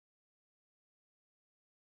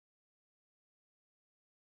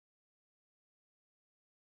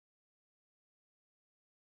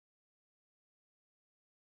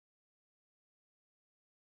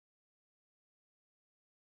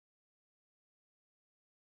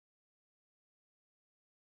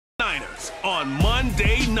starts on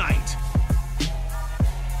Monday night.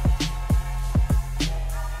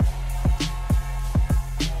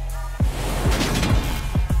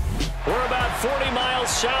 We're about 40 miles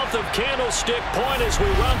south of Candlestick Point as we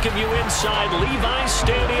welcome you inside Levi's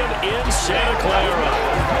Stadium in Santa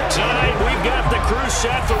Clara. Tonight, we've got the crew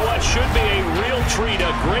set for what should be a real treat,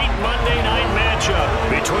 a great Monday night matchup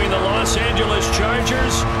between the Los Angeles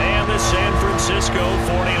Chargers and the San Francisco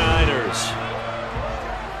 49ers.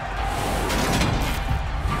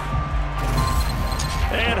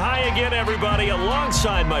 And hi again, everybody.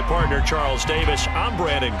 Alongside my partner, Charles Davis, I'm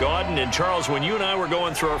Brandon Gaudin. And, Charles, when you and I were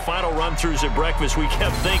going through our final run-throughs at breakfast, we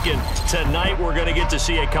kept thinking tonight we're going to get to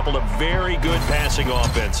see a couple of very good passing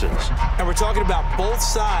offenses. And we're talking about both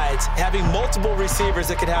sides having multiple receivers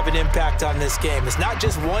that can have an impact on this game. It's not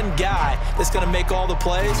just one guy that's going to make all the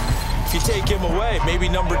plays. If you take him away, maybe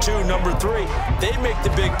number 2, number 3, they make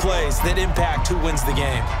the big plays that impact who wins the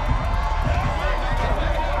game.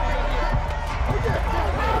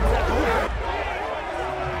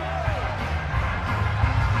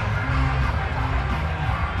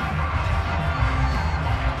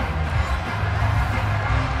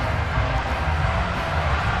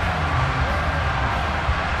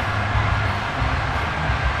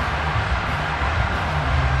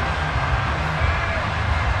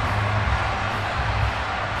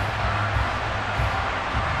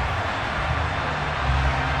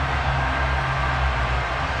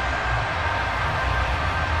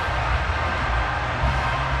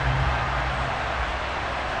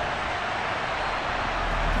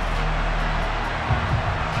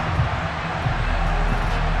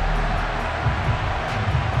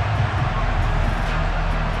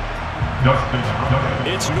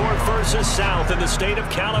 It's north versus south in the state of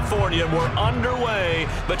California. We're underway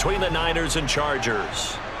between the Niners and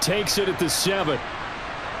Chargers. Takes it at the 7.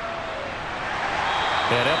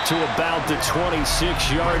 And up to about the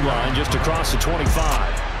 26-yard line, just across the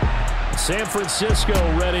 25. San Francisco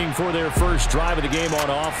readying for their first drive of the game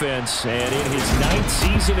on offense. And in his 9th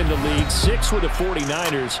season in the league, 6 with the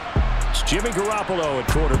 49ers, it's Jimmy Garoppolo at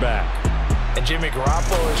quarterback. And Jimmy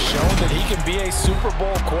Garoppolo has shown that he can be a Super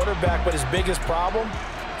Bowl quarterback, but his biggest problem,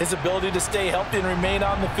 his ability to stay healthy and remain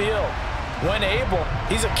on the field. When able,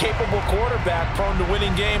 he's a capable quarterback prone to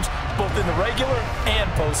winning games both in the regular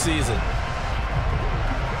and postseason.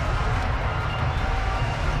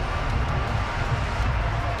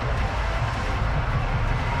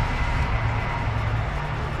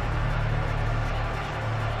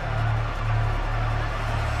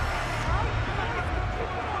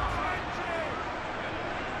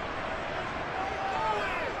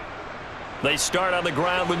 They start on the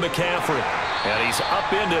ground with McCaffrey. And he's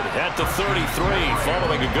upended at the 33,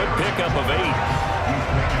 following a good pickup of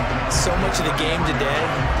 8. So much of the game today,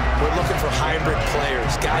 we're looking for hybrid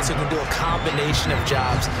players, guys who can do a combination of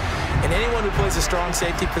jobs. And anyone who plays a strong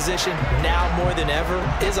safety position, now more than ever,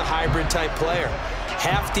 is a hybrid-type player.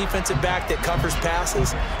 Half defensive back that covers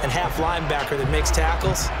passes and half linebacker that makes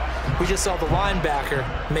tackles. We just saw the linebacker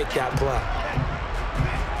make that play.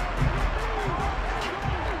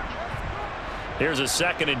 Here's a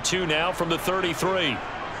 2nd and 2 now from the 33.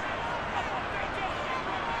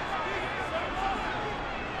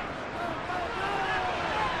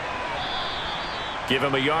 Give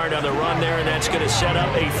him a yard on the run there, and that's going to set up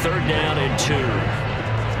a 3rd down and 2.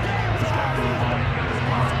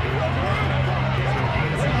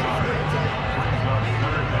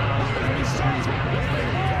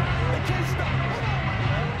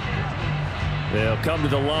 They'll come to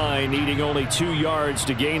the line, needing only 2 yards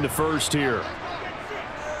to gain the first here.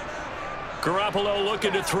 Garoppolo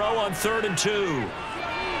looking to throw on 3rd and 2.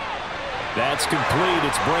 That's complete.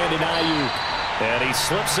 It's Brandon Ayuk. And he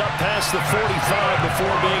slips up past the 45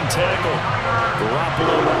 before being tackled.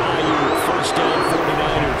 Garoppolo to Ayuk. First down,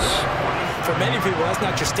 49ers. For many people, that's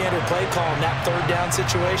not your standard play call in that 3rd down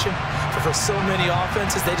situation. But for so many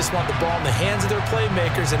offenses, they just want the ball in the hands of their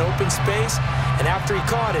playmakers in open space. And after he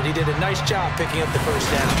caught it, he did a nice job picking up the first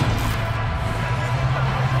down.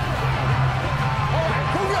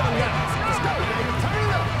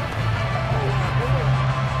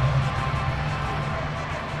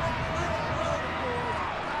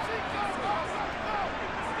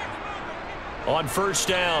 On first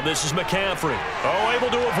down, this is McCaffrey. Oh, able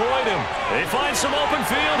to avoid him. They find some open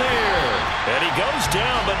field here. And he goes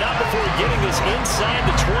down, but not before getting this inside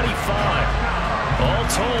the 25. All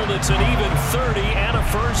told, it's an even 30 and a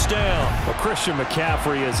first down. Well, Christian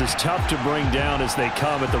McCaffrey is as tough to bring down as they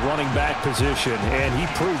come at the running back position, and he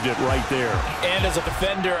proved it right there. And as a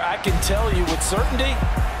defender, I can tell you with certainty,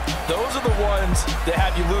 Those are the ones that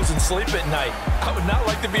have you losing sleep at night. I would not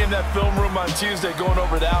like to be in that film room on Tuesday going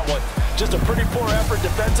over that one. Just a pretty poor effort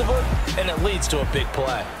defensively, and it leads to a big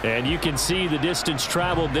play. And you can see the distance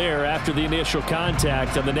traveled there after the initial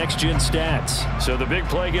contact on the next-gen stats. So the big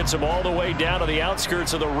play gets him all the way down to the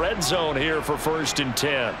outskirts of the red zone here for 1st and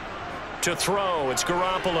 10. To throw, it's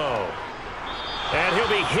Garoppolo. And he'll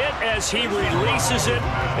be hit as he releases it,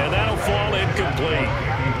 and that'll fall incomplete.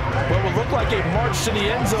 What would look like a march to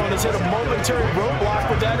the end zone has hit a momentary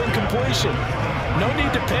roadblock with that incompletion. No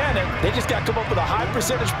need to panic. They just got to come up with a high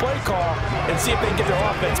percentage play call and see if they can get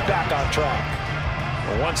their offense back on track.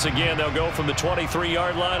 Well, once again, they'll go from the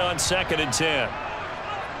 23-yard line on 2nd and 10.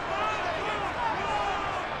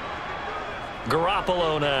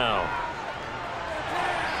 Garoppolo now.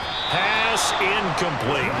 Pass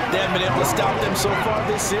incomplete. They haven't been able to stop them so far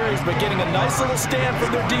this series, but getting a nice little stand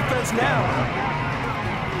from their defense now.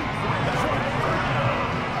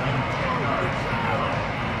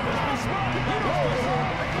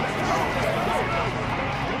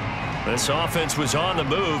 This offense was on the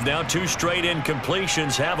move. Now 2 straight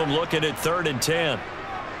incompletions have them looking at 3rd and 10.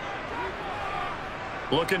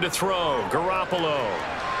 Looking to throw. Garoppolo.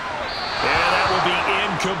 And that will be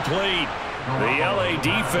incomplete. The LA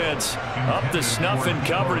defense up to snuff in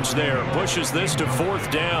coverage there. Pushes this to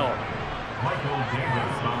 4th down.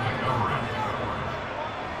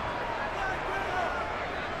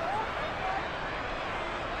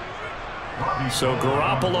 So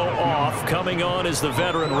Garoppolo off. Coming on is the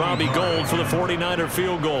veteran Robbie Gould for the 49er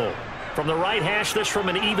field goal. From the right hash, this from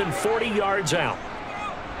an even 40 yards out.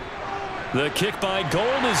 The kick by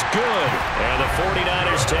Gould is good. And the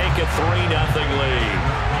 49ers take a 3-0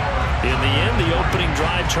 lead. In the end, the opening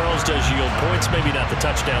drive, Charles, does yield points. Maybe not the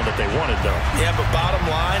touchdown that they wanted, though. Yeah, but bottom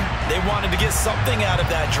line, they wanted to get something out of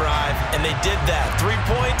that drive, and they did that. 3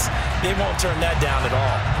 points, they won't turn that down at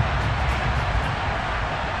all.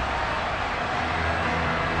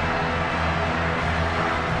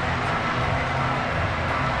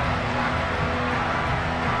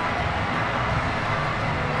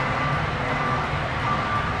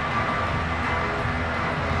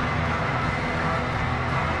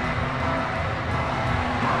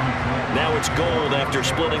 Now it's Gould after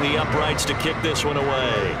splitting the uprights to kick this one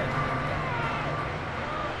away.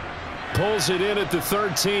 Pulls it in at the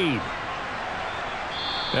 13.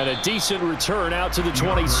 And a decent return out to the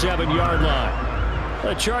 27-yard line.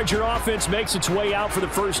 The Charger offense makes its way out for the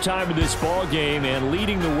first time in this ball game, and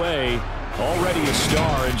leading the way, already a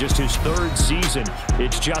star in just his 3rd season,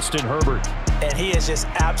 it's Justin Herbert. And he is just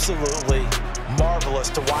absolutely marvelous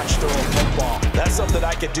to watch throw a football. That's something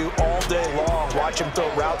I could do all day long, watch him throw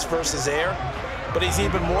routes versus air. But he's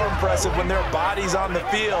even more impressive when their body's on the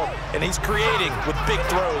field, and he's creating with big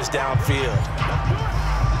throws downfield.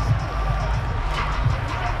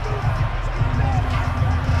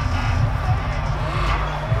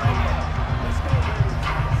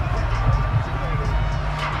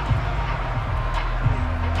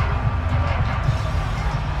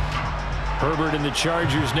 Herbert and the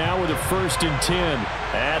Chargers now with a 1st and 10.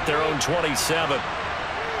 At their own 27.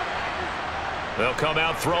 They'll come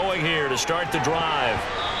out throwing here to start the drive.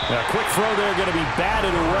 A quick throw there going to be batted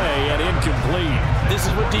away and incomplete. This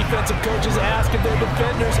is what defensive coaches ask of their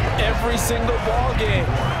defenders every single ball game.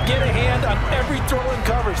 Get a hand on every throw in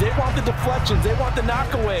coverage. They want the deflections. They want the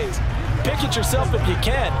knockaways. Pick it yourself if you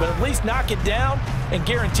can, but at least knock it down and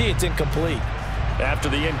guarantee it's incomplete. After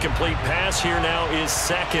the incomplete pass, here now is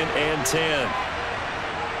 2nd and 10.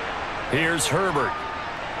 Here's Herbert.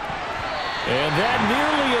 And that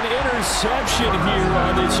nearly an interception here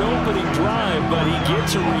on this opening drive, but he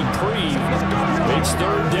gets a reprieve. It's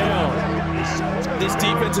 3rd down. This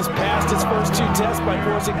defense has passed its first 2 tests by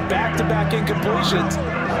forcing back-to-back incompletions.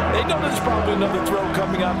 They know there's probably another throw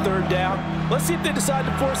coming on 3rd down. Let's see if they decide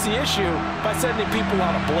to force the issue by sending people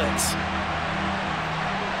on a blitz.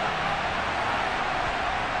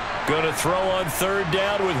 Going to throw on 3rd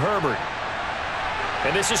down with Herbert.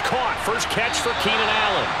 And this is caught. First catch for Keenan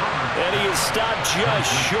Allen. And he is stopped just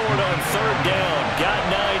short on 3rd down. Got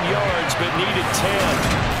 9 yards, but needed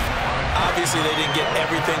 10. Obviously, they didn't get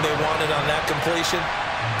everything they wanted on that completion,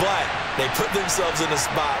 but they put themselves in a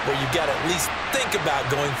spot where you've got to at least think about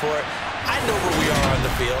going for it. I know where we are on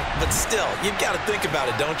the field, but still, you've got to think about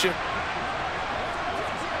it, don't you?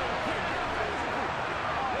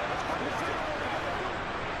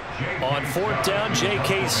 On 4th down,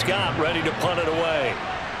 J.K. Scott ready to punt it away.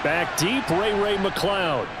 Back deep, Ray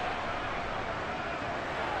McLeod.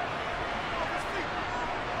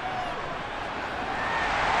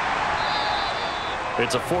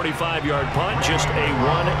 It's a 45-yard punt, just a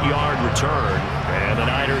 1-yard return. And the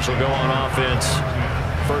Niners will go on offense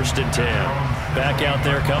First and 10. Back out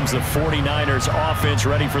there comes the 49ers offense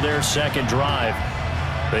ready for their second drive.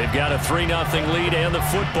 They've got a 3-0 lead and the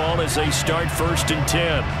football as they start first and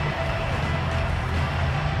 10.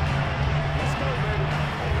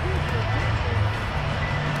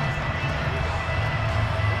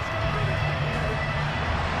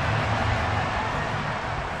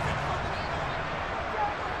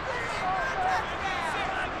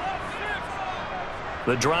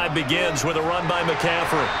 The drive begins with a run by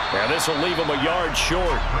McCaffrey. And this will leave him a yard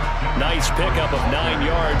short. Nice pickup of 9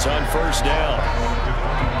 yards on first down.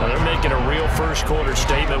 Well, they're making a real first-quarter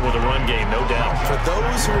statement with a run game, no doubt. For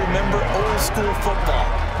those who remember old-school football,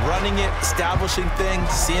 running it, establishing things,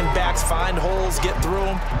 seeing backs find holes, get through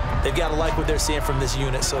them, they've got to like what they're seeing from this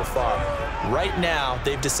unit so far. Right now,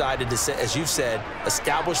 they've decided to, as you've said,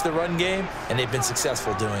 establish the run game, and they've been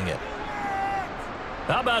successful doing it.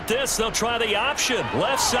 How about this? They'll try the option.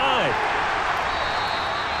 Left side.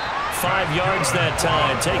 5 yards that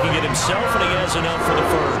time, taking it himself, and he has enough for the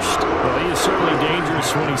first. Well, he is certainly dangerous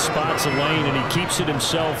when he spots a lane, and he keeps it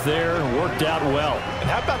himself there. Worked out well. And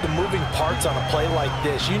how about the moving parts on a play like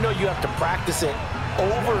this? You know you have to practice it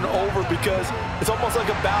over and over because it's almost like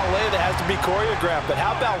a ballet that has to be choreographed. But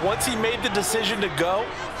how about once he made the decision to go,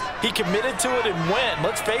 he committed to it and went.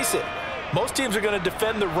 Let's face it. Most teams are going to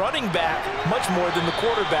defend the running back much more than the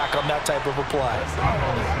quarterback on that type of a play.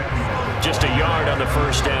 Just a yard on the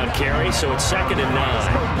first down carry, so it's 2nd and 9.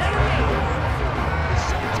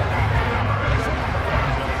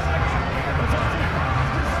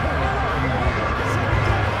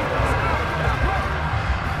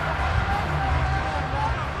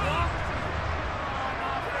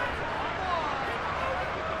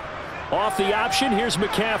 Off the option, here's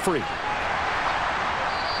McCaffrey.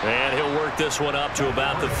 And he'll work this one up to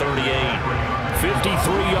about the 38. 53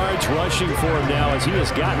 yards rushing for him now as he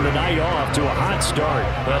has gotten the night off to a hot start.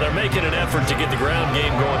 Well, they're making an effort to get the ground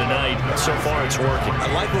game going tonight. So far, it's working.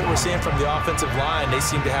 I like what we're seeing from the offensive line. They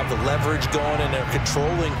seem to have the leverage going, and they're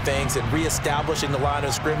controlling things and reestablishing the line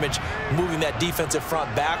of scrimmage, moving that defensive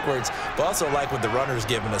front backwards. But also like what the runner's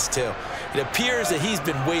giving us, too. It appears that he's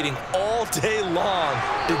been waiting all day long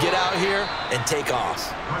to get out here and take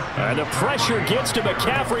off. And the pressure gets to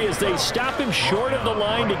McCaffrey as they stop him short of the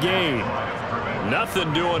line to gain.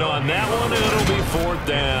 Nothing doing on that one, and it'll be 4th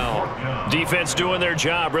down. Defense doing their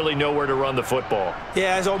job, really nowhere to run the football.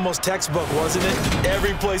 Yeah, it's almost textbook, wasn't it?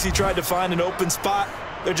 Every place he tried to find an open spot,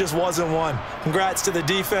 there just wasn't one. Congrats to the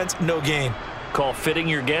defense, no gain. Call fitting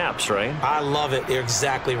your gaps, right? I love it. You're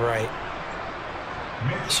exactly right.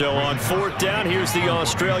 So on 4th down, here's the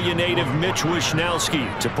Australia native Mitch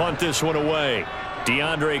Wishnowski to punt this one away.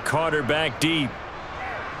 DeAndre Carter back deep.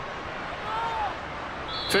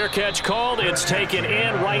 Fair catch called. It's taken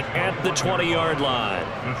in right at the 20-yard line.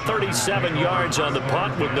 37 yards on the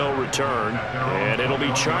punt with no return. And it'll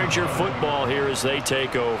be Charger football here as they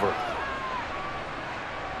take over.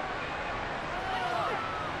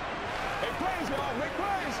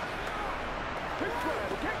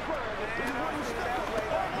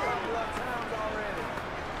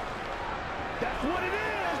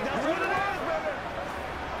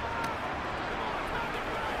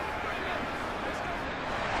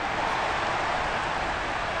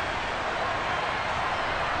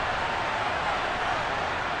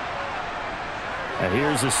 And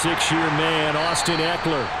here's a 6-year man, Austin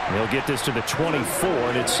Eckler. He'll get this to the 24,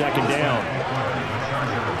 and it's 2nd down.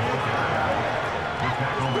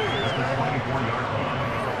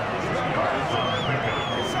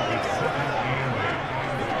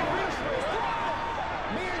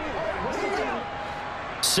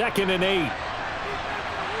 Second and 8.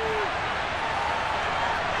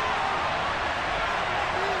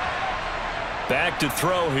 Back to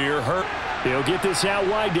throw here. Hurt. He'll get this out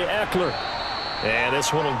wide to Eckler. And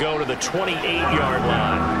this one will go to the 28-yard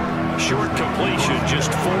line. Short completion, just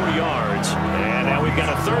 4 yards. And now we've got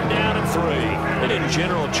a 3rd down and 3. And in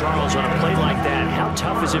general, Charles, on a play like that, how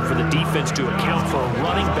tough is it for the defense to account for a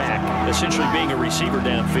running back essentially being a receiver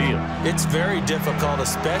downfield? It's very difficult,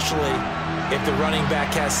 especially if the running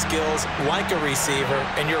back has skills like a receiver,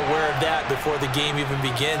 and you're aware of that before the game even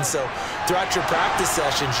begins. So throughout your practice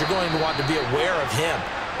sessions, you're going to want to be aware of him.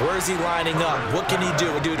 Where is he lining up? What can he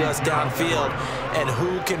do to us downfield? And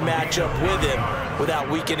who can match up with him without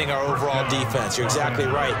weakening our overall defense? You're exactly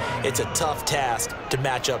right. It's a tough task to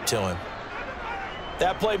match up to him.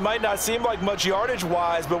 That play might not seem like much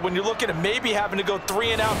yardage-wise, but when you're looking at maybe having to go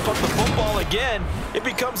 3 and out and punt the football again, it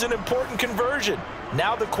becomes an important conversion.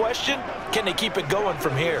 Now the question, can they keep it going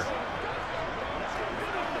from here?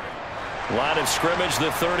 Line of scrimmage,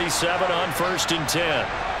 the 37 on 1st and 10.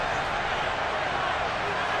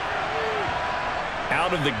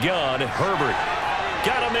 Out of the gun, Herbert.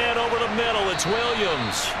 Got a man over the middle. It's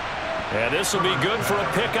Williams. And this will be good for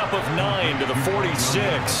a pickup of 9 to the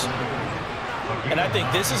 46. And I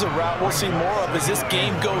think this is a route we'll see more of as this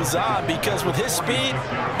game goes on, because with his speed,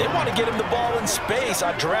 they want to get him the ball in space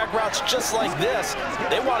on drag routes just like this.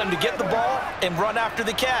 They want him to get the ball and run after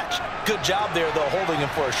the catch. Good job there, though, holding him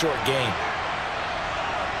for a short gain.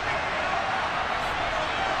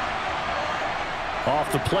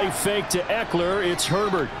 Off the play fake to Eckler, it's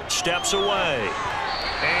Herbert. Steps away.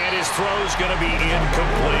 And his throw's going to be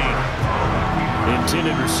incomplete.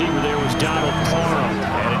 Intended receiver there was Donald Parham,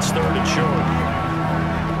 and it's 3rd and short.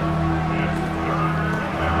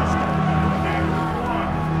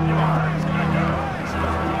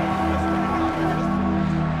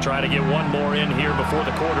 Try to get one more in here before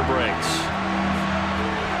the quarter breaks.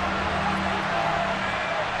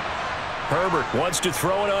 Herbert wants to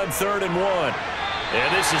throw it on 3rd and 1. And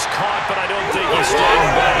this is caught, but I don't think he stayed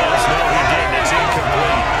in bounds. No, he didn't. It's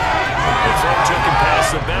incomplete. The throw took him past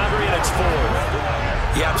the boundary, and it's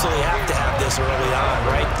 4th. You absolutely have to have this early on,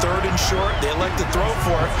 right? 3rd and short, they elect to throw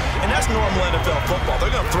for it, and that's normal NFL football.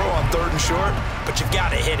 They're going to throw on 3rd and short, but you've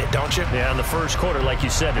got to hit it, don't you? Yeah, in the first quarter, like you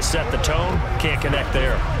said, to set the tone, can't connect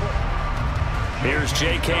there. Here's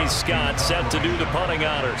J.K. Scott set to do the punting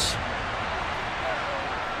honors.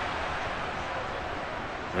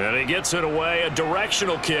 And he gets it away, a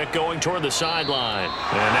directional kick going toward the sideline.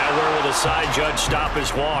 And now where will the side judge stop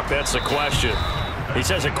his walk? That's the question. He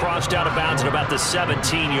says it crossed out of bounds at about the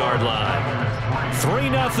 17-yard line.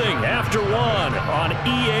 3-0 after 1 on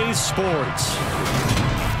EA Sports.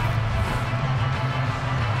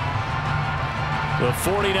 The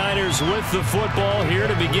 49ers with the football here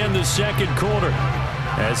to begin the second quarter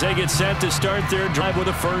as they get set to start their drive with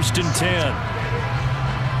a 1st and 10.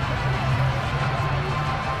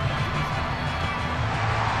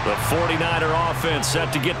 The 49er offense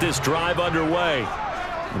set to get this drive underway.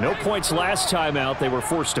 No points last time out. They were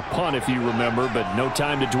forced to punt, if you remember, but no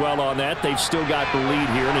time to dwell on that. They've still got the lead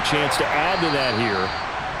here and a chance to add to that here.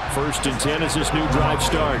 1st and 10 as this new drive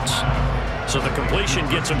starts. So the completion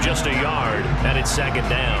gets them just a yard, and it's 2nd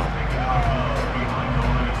down.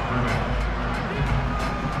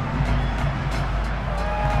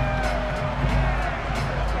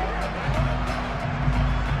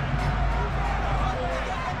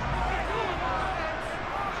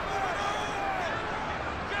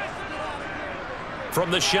 From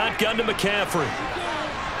the shotgun to McCaffrey.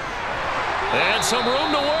 And some room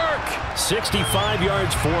to work. 65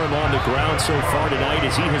 yards for him on the ground so far tonight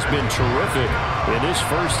as he has been terrific in this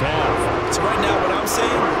first half. So right now what I'm seeing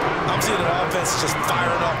an offense just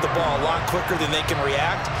firing off the ball a lot quicker than they can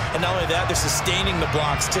react. And not only that, they're sustaining the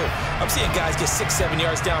blocks too. I'm seeing guys get 6-7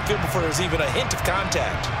 yards downfield before there's even a hint of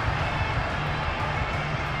contact.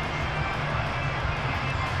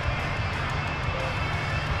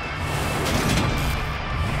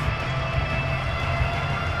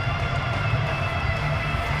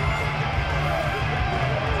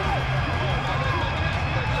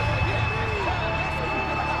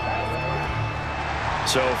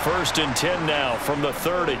 So 1st and 10 now from the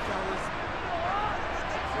 30.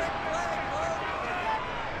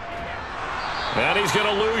 And he's going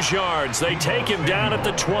to lose yards. They take him down at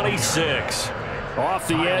the 26. Off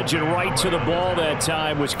the edge and right to the ball that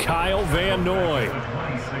time was Kyle Van Noy.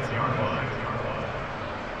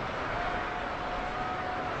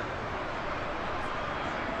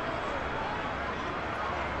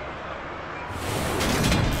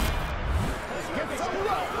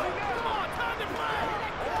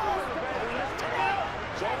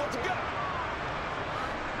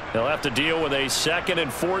 They'll have to deal with a 2nd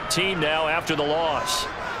and 14 now after the loss.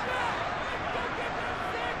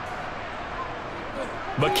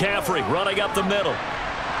 McCaffrey running up the middle.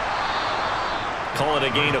 Call it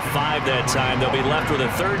a gain of 5 that time. They'll be left with a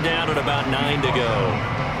 3rd down and about 9 to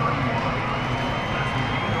go.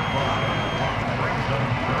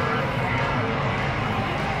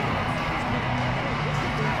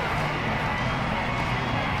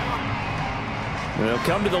 They'll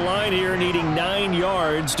come to the line here needing 9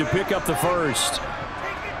 yards to pick up the first.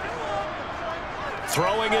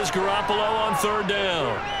 Throwing is Garoppolo on 3rd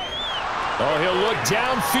down. Oh, he'll look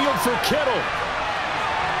downfield for Kittle.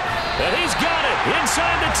 And he's got it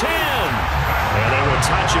inside the 10. And they will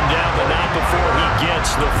touch him down, but not before he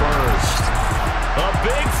gets the first. A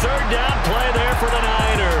big 3rd down play there for the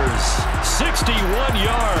Niners. 61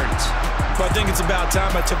 yards. But I think it's about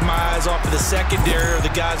time I took my eyes off of the secondary or the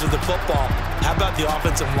guys with the football. How about the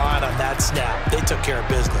offensive line on that snap? They took care of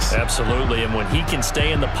business. Absolutely, and when he can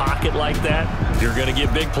stay in the pocket like that, you're going to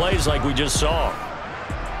get big plays like we just saw.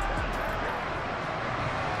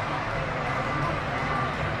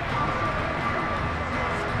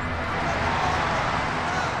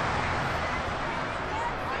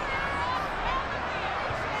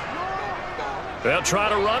 They'll try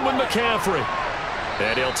to run with McCaffrey.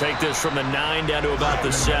 And he'll take this from the 9 down to about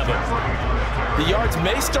the 7. The yards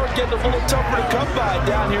may start getting a little tougher to come by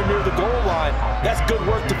down here near the goal line. That's good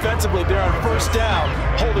work defensively there on first down,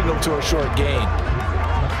 holding them to a short gain.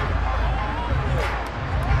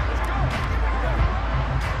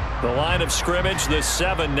 The line of scrimmage, the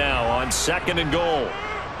 7 now on 2nd and goal.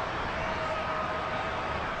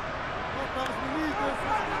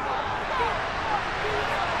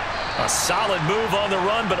 A solid move on the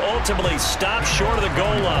run, but ultimately stopped short of the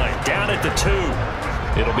goal line, down at the 2.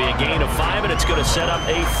 It'll be a gain of 5, and it's going to set up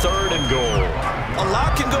a 3rd and goal. A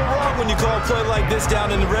lot can go wrong when you call a play like this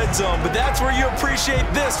down in the red zone, but that's where you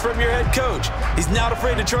appreciate this from your head coach. He's not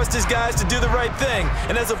afraid to trust his guys to do the right thing,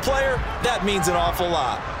 and as a player, that means an awful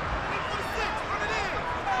lot.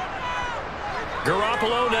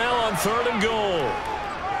 Garoppolo now on 3rd and goal.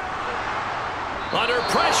 Under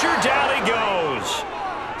pressure, down he goes.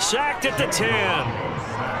 Sacked at the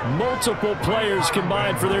 10. Multiple players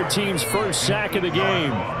combined for their team's first sack of the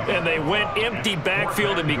game. And they went empty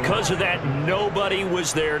backfield, and because of that, nobody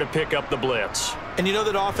was there to pick up the blitz. And you know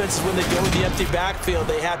that offenses, when they go with the empty backfield,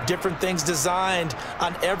 they have different things designed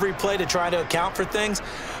on every play to try to account for things.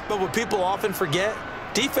 But what people often forget,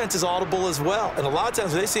 defense is audible as well. And a lot of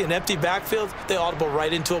times when they see an empty backfield, they audible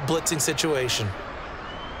right into a blitzing situation.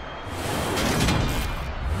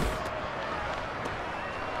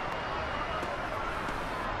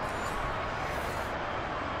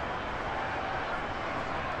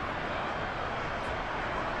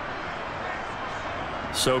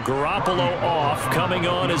 So Garoppolo off. Coming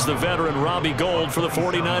on is the veteran Robbie Gould for the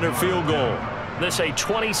 49er field goal. This a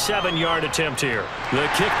 27-yard attempt here. The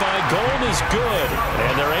kick by Gould is good,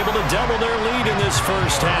 and they're able to double their lead in this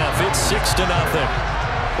first half. It's 6-0.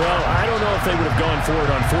 Well, I don't know if they would have gone for it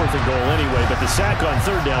on 4th and goal anyway, but the sack on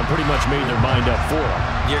 3rd down pretty much made their mind up for them.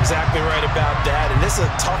 You're exactly right about that, and this is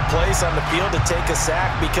a tough place on the field to take a sack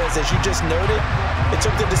because, as you just noted, it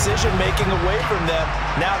took the decision-making away from them.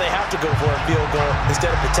 Now they have to go for a field goal instead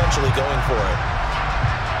of potentially going for it.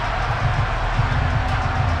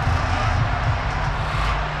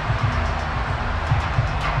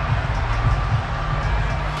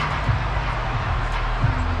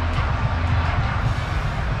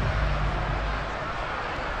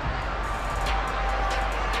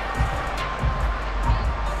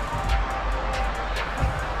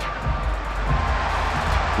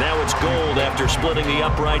 Now it's Gould after splitting the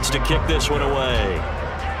uprights to kick this one away.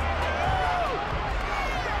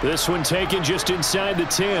 This one taken just inside the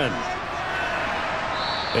 10.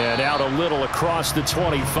 And out a little across the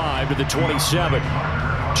 25 to the 27.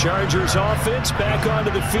 Chargers offense back onto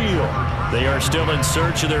the field. They are still in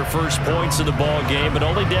search of their first points in the ball game, but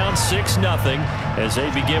only down 6-0 as they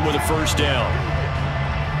begin with a first down.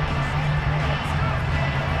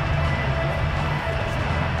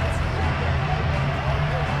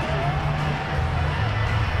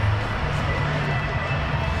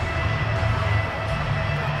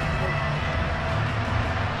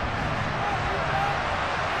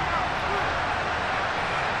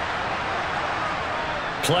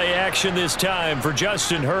 Play action this time for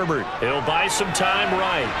Justin Herbert. He'll buy some time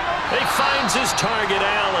right. He finds his target,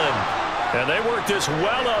 Allen. And they work this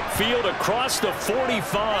well upfield across the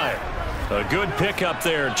 45. A good pickup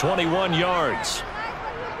there, 21 yards.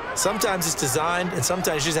 Sometimes it's designed, and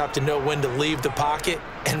sometimes you just have to know when to leave the pocket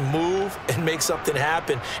and move and make something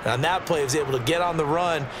happen. And on that play, he was able to get on the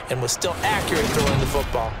run and was still accurate throwing the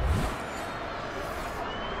football.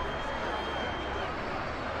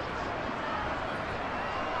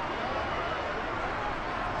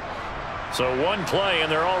 So one play, and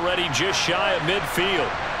they're already just shy of midfield.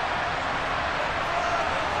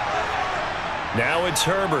 Now it's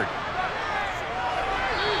Herbert.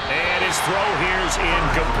 And his throw here's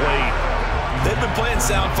incomplete. They've been playing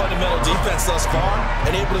sound fundamental defense thus far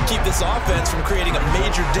and able to keep this offense from creating a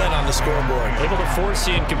major dent on the scoreboard. Able to force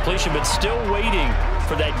the incompletion, but still waiting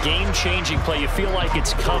for that game-changing play. You feel like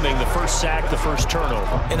it's coming, the first sack, the first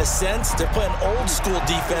turnover. In a sense, they're playing old-school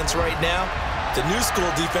defense right now. The new school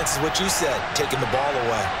defense is what you said, taking the ball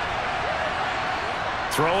away.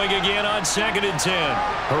 Throwing again on 2nd and 10.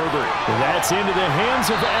 Herbert, that's into the hands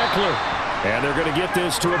of Eckler. And they're going to get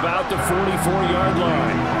this to about the 44-yard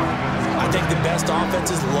line. I think the best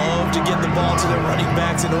offenses love to get the ball to their running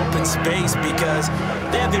backs in open space because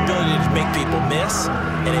they have the ability to make people miss,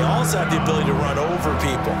 and they also have the ability to run over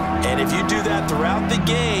people. And if you do that throughout the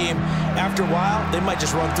game, after a while, they might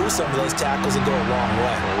just run through some of those tackles and go a long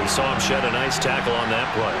way. Well, we saw him shed a nice tackle on that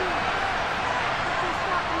play.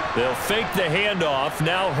 They'll fake the handoff.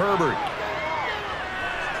 Now Herbert.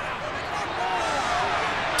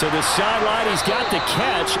 To the sideline, he's got the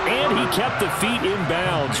catch, and he kept the feet in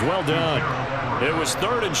bounds. Well done. It was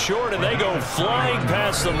 3rd and short, and they go flying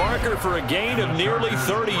past the marker for a gain of nearly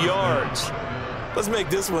 30 yards. Let's make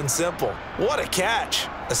this one simple. What a catch,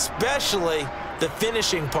 especially the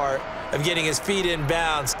finishing part of getting his feet in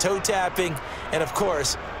bounds, toe tapping, and of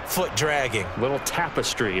course, foot dragging. Little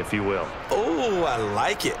tapestry, if you will. Oh, I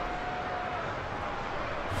like it.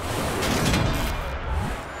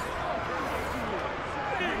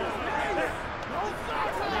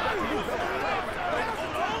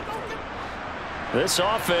 This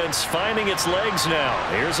offense finding its legs now.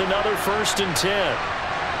 Here's another 1st and 10.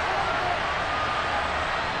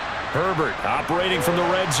 Herbert operating from the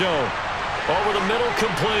red zone. Over the middle,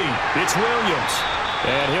 complete. It's Williams.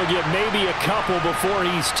 And he'll get maybe a couple before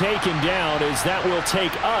he's taken down, as that will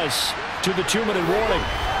take us to the 2-minute warning.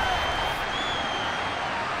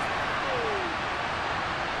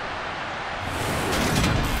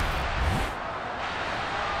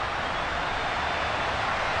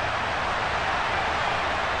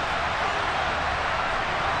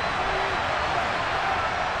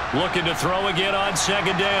 Looking to throw again on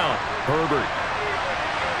 2nd down. Herbert.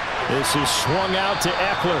 This is swung out to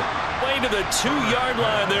Eckler. Way to the 2-yard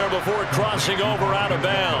line there before crossing over out of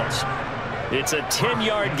bounds. It's a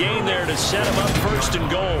 10-yard gain there to set him up 1st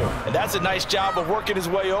and goal. And that's a nice job of working his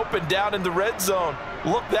way open down in the red zone.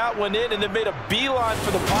 Looked that one in and then made a beeline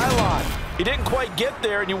for the pylon. He didn't quite get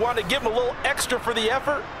there, and you want to give him a little extra for the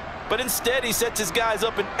effort, but instead he sets his guys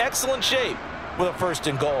up in excellent shape with a 1st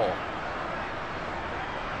and goal.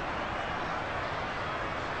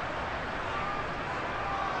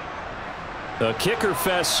 A kicker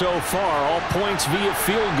fest so far, all points via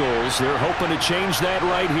field goals. They're hoping to change that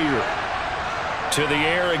right here. To the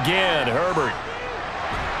air again, Herbert.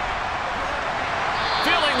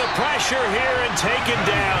 Feeling the pressure here and taken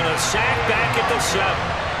down. A sack back at the 7.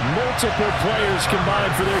 Multiple players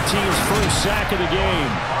combined for their team's first sack of the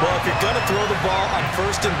game. Well, if you're going to throw the ball on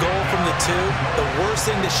 1st and goal from the 2, the worst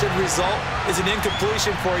thing that should result is an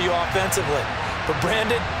incompletion for you offensively. But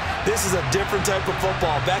Brandon, this is a different type of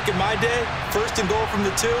football. Back in my day, 1st and goal from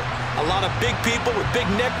the 2, a lot of big people with big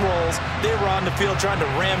neck rolls, they were on the field trying to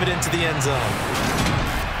ram it into the end zone.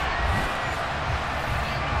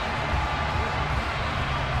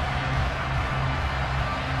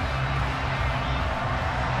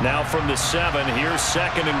 Now from the 7, here's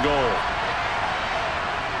 2nd and goal.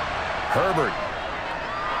 Herbert.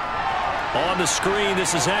 On the screen,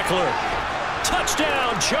 this is Eckler.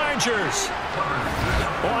 Touchdown, Chargers.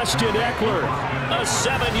 Austin Eckler. A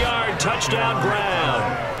 7-yard touchdown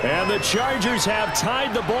grab. And the Chargers have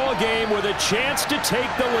tied the ball game with a chance to take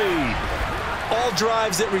the lead. All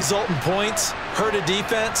drives that result in points hurt a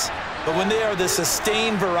defense, but when they are the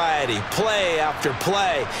sustained variety, play after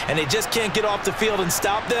play, and they just can't get off the field and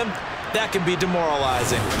stop them, that can be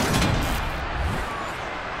demoralizing.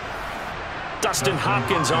 Dustin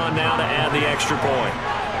Hopkins on now to add the extra point.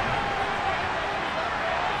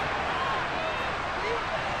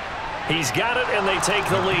 He's got it, and they take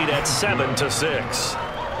the lead at 7-6.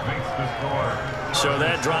 So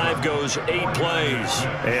that drive goes 8 plays.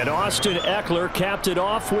 And Austin Eckler capped it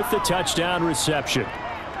off with the touchdown reception.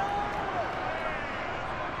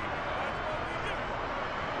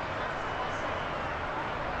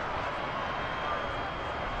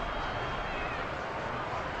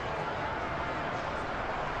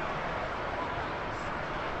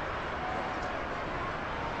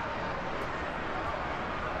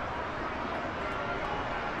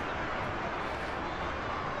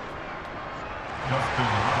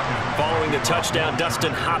 Following the touchdown,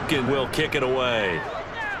 Dustin Hopkins will kick it away.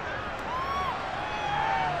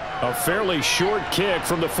 A fairly short kick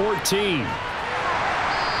from the 14.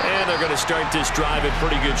 And they're going to start this drive in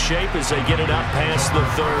pretty good shape as they get it up past the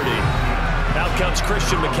 30. Out comes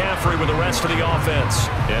Christian McCaffrey with the rest of the offense.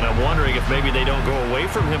 And I'm wondering if maybe they don't go away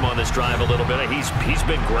from him on this drive a little bit. He's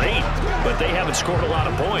been great, but they haven't scored a lot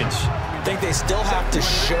of points. I think they still have to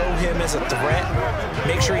show him as a threat,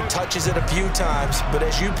 make sure he touches it a few times, but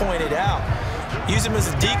as you pointed out, use him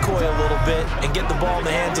as a decoy a little bit and get the ball in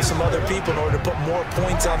the hands of some other people in order to put more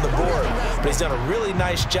points on the board. But he's done a really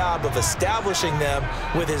nice job of establishing them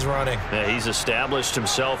with his running. Yeah, he's established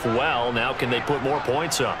himself well. Now can they put more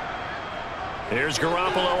points up? Here's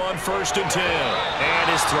Garoppolo on 1st and 10. And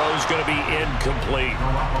his throw's going to be incomplete.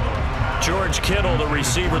 George Kittle, the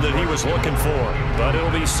receiver that he was looking for. But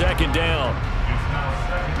it'll be 2nd down.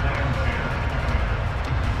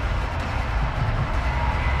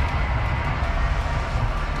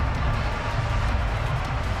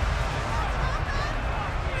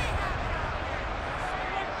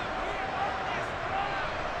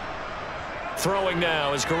 Throwing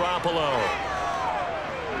now is Garoppolo.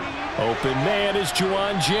 Open man is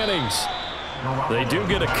Juwan Jennings. They do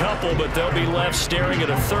get a couple, but they'll be left staring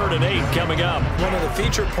at a 3rd and 8 coming up. One of the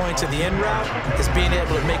feature points of the in route is being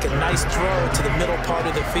able to make a nice throw to the middle part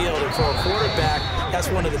of the field. And for a quarterback, that's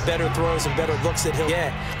one of the better throws and better looks that he'll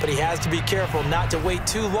get. But he has to be careful not to wait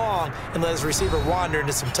too long and let his receiver wander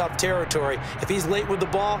into some tough territory. If he's late with the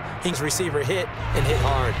ball, he can receiver hit and hit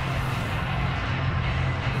hard.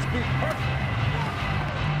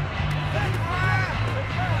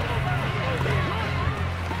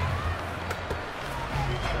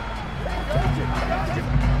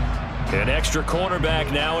 An extra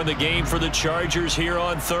cornerback now in the game for the Chargers here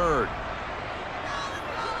on 3rd.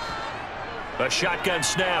 A shotgun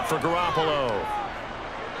snap for Garoppolo.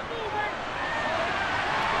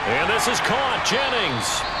 And this is caught.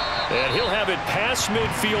 Jennings. And he'll have it past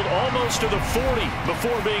midfield almost to the 40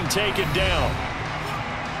 before being taken down.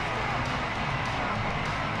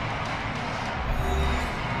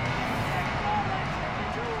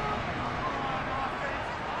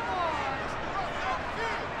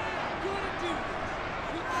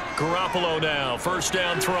 Garoppolo now, 1st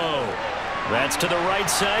down throw. That's to the right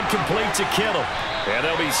side, complete to Kittle. And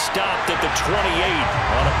they'll be stopped at the 28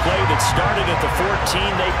 on a play that started at the 14.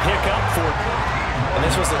 They pick up for. And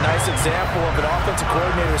this was a nice example of an offensive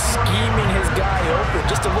coordinator scheming his guy open.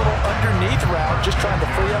 Just a little underneath route, just trying to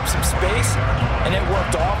free up some space, and it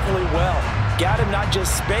worked awfully well. Got him not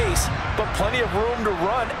just space, but plenty of room to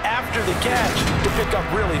run after the catch to pick up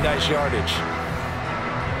really nice yardage.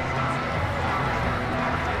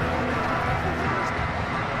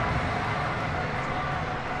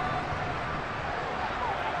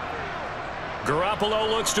 Garoppolo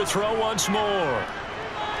looks to throw once more.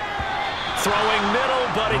 Throwing middle,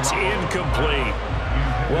 but it's incomplete.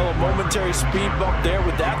 Well, a momentary speed bump there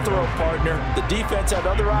with that throw, partner. The defense had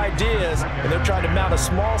other ideas, and they're trying to mount a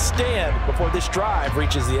small stand before this drive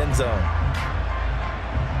reaches the end zone.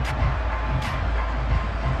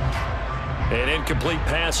 An incomplete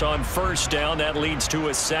pass on 1st down. That leads to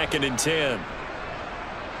a 2nd and 10.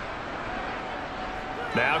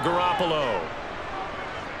 Now Garoppolo.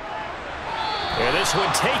 And this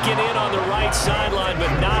one taken in on the right sideline,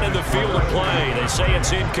 but not in the field of play. They say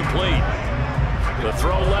it's incomplete. The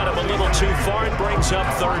throw led him a little too far. It brings up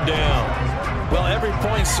 3rd down. Well, every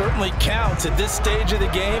point certainly counts at this stage of the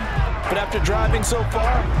game, but after driving so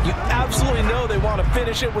far, you absolutely know they want to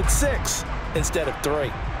finish it with 6 instead of 3.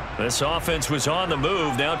 This offense was on the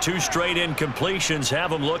move. Now 2 straight incompletions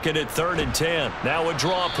have them looking at 3rd and 10. Now a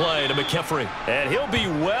draw play to McCaffrey. And he'll be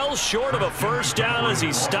well short of a 1st down as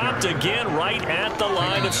he stopped again right at the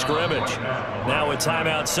line of scrimmage. Now a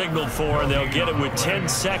timeout signaled for, and they'll get it with 10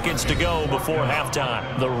 seconds to go before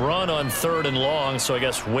halftime. The run on 3rd and long, so I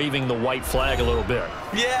guess waving the white flag a little bit.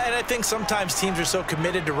 Yeah, and I think sometimes teams are so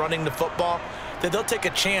committed to running the football that they'll take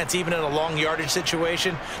a chance, even in a long yardage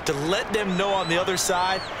situation, to let them know on the other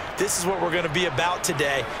side, this is what we're going to be about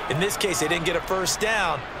today. In this case, they didn't get a 1st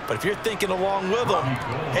down, but if you're thinking along with them,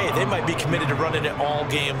 hey, they might be committed to running it all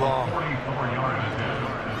game long.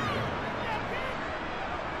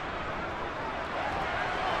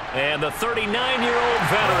 And the 39-year-old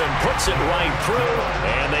veteran puts it right through,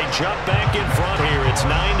 and they jump back in front here. It's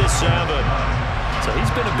 9-7. So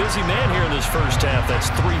he's been a busy man here in this 1st half. That's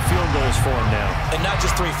 3 field goals for him now. And not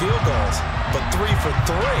just 3 field goals, but 3 for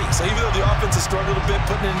 3. So even though the offense has struggled a bit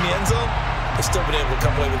putting it in the end zone, they've still been able to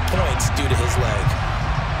come away with points due to his leg.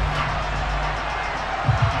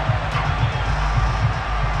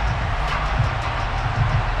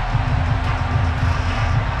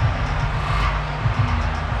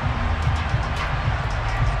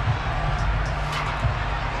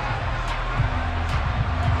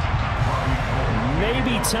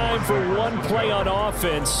 Time for one play on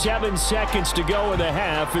offense. 7 seconds to go in the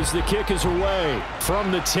half as the kick is away from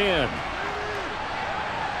the 10.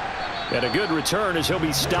 And a good return as he'll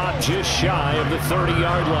be stopped just shy of the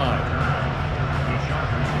 30-yard line.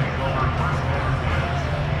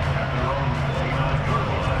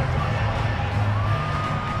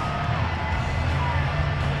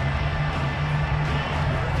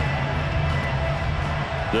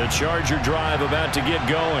 The Charger drive about to get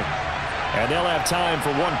going. And they'll have time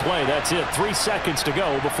for one play. That's it. 3 seconds to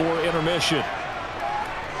go before intermission.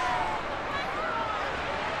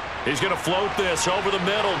 He's going to float this over the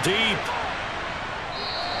middle, deep.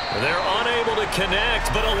 They're unable to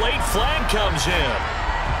connect, but a late flag comes in.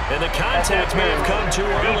 And the contact may have come too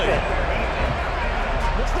early.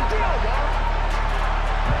 What's the deal, y'all?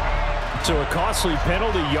 So a costly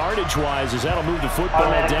penalty yardage-wise as that'll move the football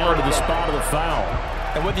down to the spot of the foul.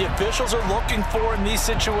 And what the officials are looking for in these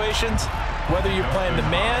situations, whether you're playing the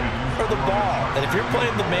man or the ball. And if you're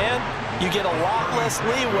playing the man, you get a lot less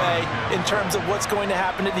leeway in terms of what's going to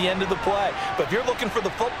happen at the end of the play. But if you're looking for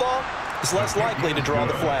the football, it's less likely to draw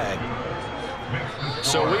the flag.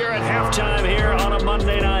 So we are at halftime here on a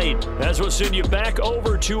Monday night. As we'll send you back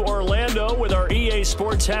over to Orlando with our EA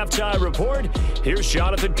Sports Halftime Report. Here's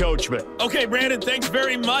Jonathan Coachman. Okay, Brandon, thanks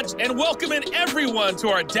very much, and welcoming everyone to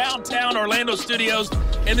our downtown Orlando studios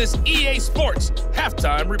in this EA Sports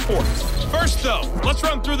Halftime Report. First, though, let's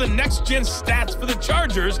run through the next-gen stats for the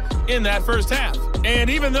Chargers in that first half. And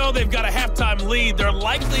even though they've got a halftime lead, they're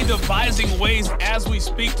likely devising ways as we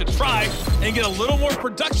speak to try and get a little more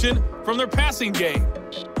production from their passing game.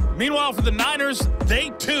 Meanwhile, for the Niners,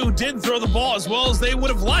 they too did throw the ball as well as they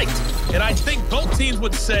would have liked. And I think both teams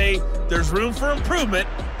would say there's room for improvement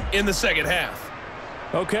in the second half.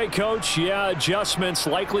 Okay, Coach, yeah, adjustments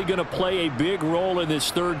likely going to play a big role in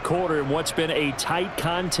this third quarter in what's been a tight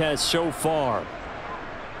contest so far.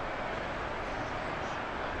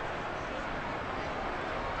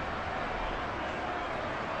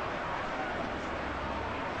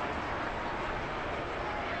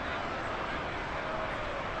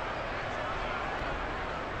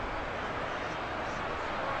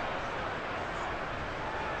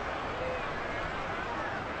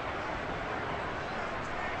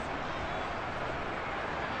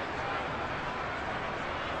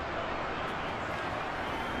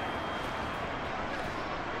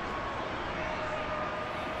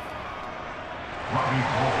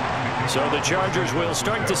 So the Chargers will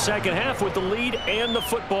start the second half with the lead and the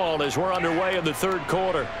football as we're underway in the third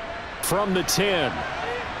quarter from the 10.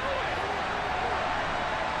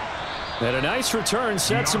 And a nice return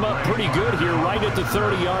sets them up pretty good here right at the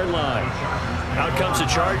 30-yard line. Out comes the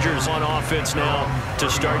Chargers on offense now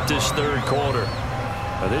to start this third quarter.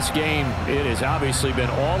 Now this game, it has obviously been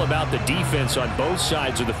all about the defense on both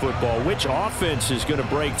sides of the football. Which offense is going to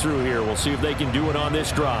break through here? We'll see if they can do it on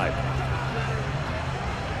this drive.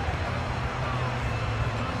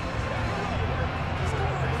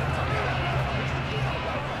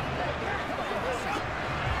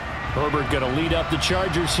 Herbert going to lead up the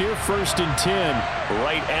Chargers here, 1st and 10.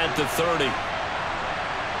 Right at the 30.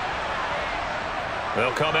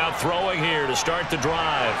 They'll come out throwing here to start the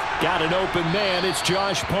drive. Got an open man. It's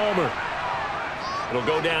Josh Palmer. It'll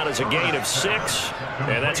go down as a gain of 6,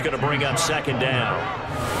 and that's going to bring up second down.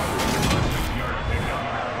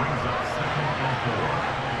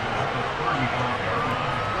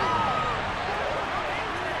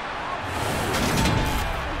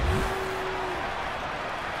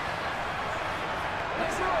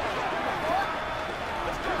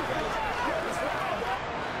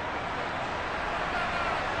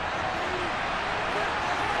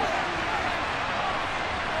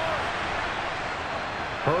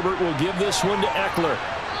 Herbert will give this one to Eckler.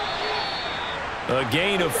 A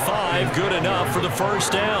gain of 5, good enough for the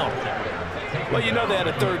first down. Well, you know they had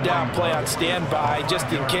a third down play on standby just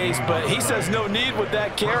in case, but he says no need with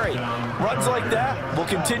that carry. Runs like that will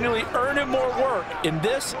continually earn him more work in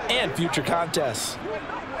this and future contests.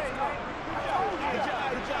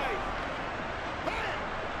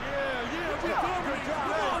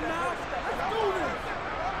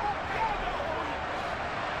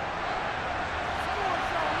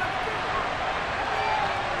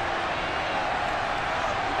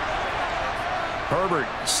 Herbert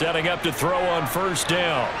setting up to throw on first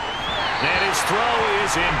down. And his throw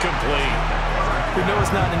is incomplete. We know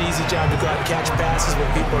it's not an easy job to go out and catch passes when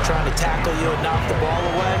people are trying to tackle you and knock the ball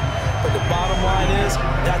away. But the bottom line is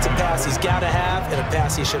that's a pass he's got to have and a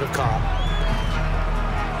pass he should have caught.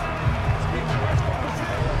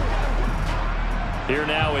 Here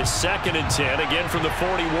now is 2nd and 10, again from the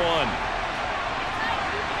 41.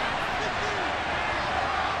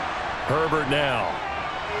 Herbert now.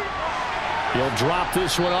 He'll drop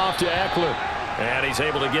this one off to Eckler. And he's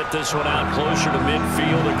able to get this one out closer to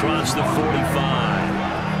midfield across the 45.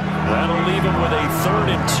 That'll leave him with a 3rd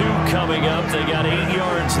and 2 coming up. They got 8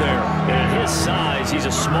 yards there. At his size, he's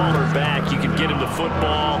a smaller back. You can get him the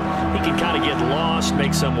football. He can kind of get lost,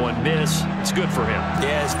 make someone miss. It's good for him.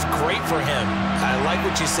 Yeah, it's great for him. I like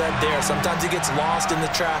what you said there. Sometimes he gets lost in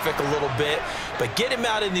the traffic a little bit, but get him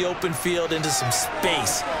out in the open field into some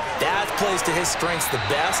space. That plays to his strengths the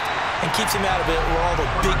best and keeps him out of it where all the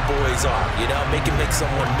big boys are, you know, make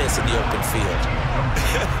someone miss in the open field.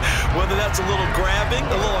 Whether that's a little grabbing,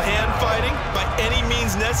 a little hand fighting, by any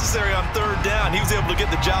means necessary on 3rd down, he was able to get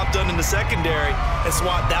the job done in the secondary and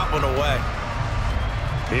swat that one away.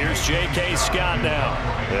 Here's J.K. Scott now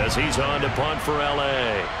as he's on to punt for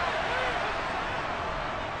L.A.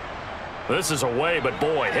 This is away, but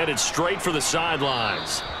boy, headed straight for the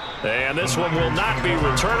sidelines. And this one will not be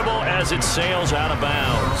returnable as it sails out of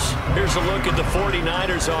bounds. Here's a look at the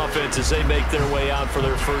 49ers offense as they make their way out for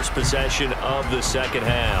their first possession of the second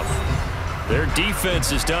half. Their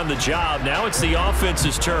defense has done the job. Now it's the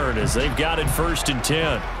offense's turn as they've got it 1st and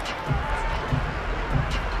 10.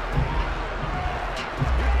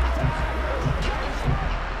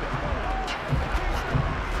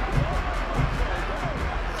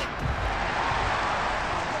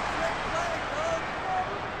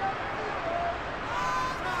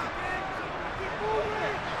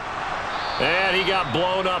 And he got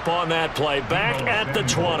blown up on that play. Back at the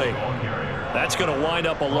 20. That's going to wind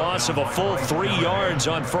up a loss of a full 3 yards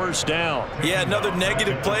on 1st down. Yeah, another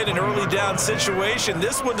negative play in an early down situation.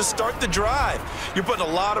 This one to start the drive. You're putting a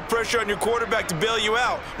lot of pressure on your quarterback to bail you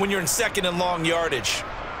out when you're in 2nd and long yardage.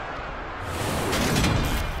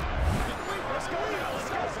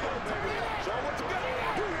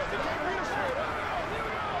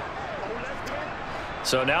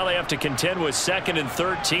 So now they have to contend with 2nd and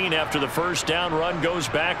 13 after the 1st down run goes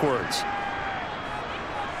backwards.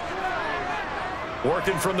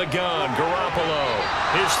 Working from the gun, Garoppolo.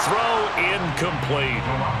 His throw incomplete.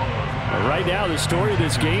 Right now, the story of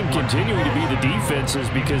this game continuing to be the defenses,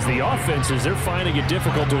 because the offenses, they're finding it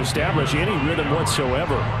difficult to establish any rhythm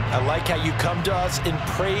whatsoever. I like how you come to us in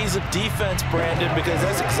praise of defense, Brandon, because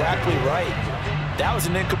that's exactly right. That was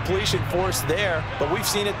an incompletion forced there, but we've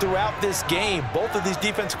seen it throughout this game. Both of these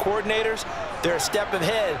defense coordinators, they're a step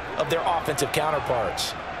ahead of their offensive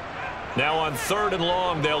counterparts. Now on 3rd and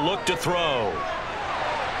long, they'll look to throw.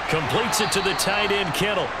 Completes it to the tight end,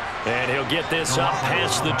 Kittle. And he'll get this up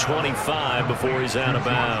past the 25 before he's out of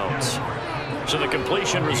bounds. So the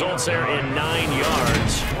completion results there in 9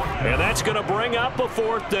 yards. And that's going to bring up a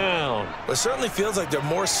 4th down. Well, it certainly feels like there are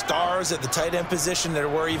more stars at the tight end position than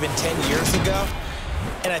there were even 10 years ago.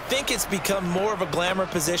 And I think it's become more of a glamour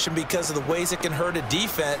position because of the ways it can hurt a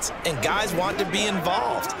defense, and guys want to be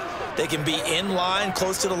involved. They can be in line,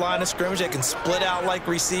 close to the line of scrimmage. They can split out like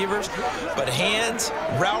receivers. But hands,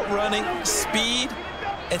 route running, speed,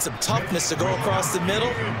 and some toughness to go across the middle,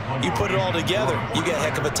 you put it all together, you get a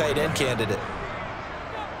heck of a tight end candidate.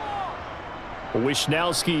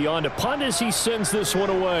 Wishnowski on to punt as he sends this one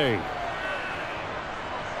away.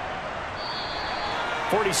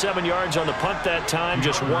 47 yards on the punt that time,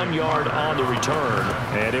 just 1 yard on the return.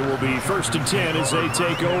 And it will be 1st and 10 as they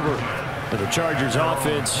take over. The Chargers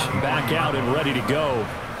offense back out and ready to go.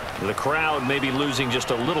 The crowd may be losing just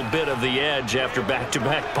a little bit of the edge after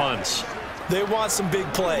back-to-back punts. They want some big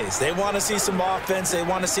plays. They want to see some offense. They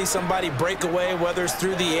want to see somebody break away, whether it's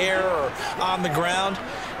through the air or on the ground.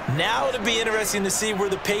 Now it'll be interesting to see where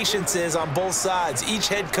the patience is on both sides. Each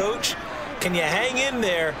head coach, can you hang in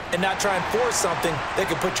there and not try and force something that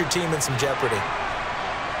could put your team in some jeopardy?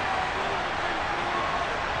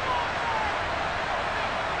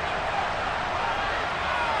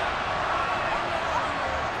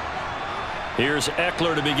 Here's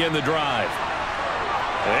Eckler to begin the drive.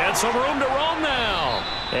 And some room to roam now.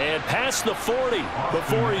 And past the 40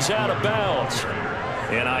 before he's out of bounds.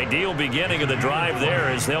 An ideal beginning of the drive there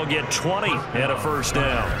as they'll get 20 and a 1st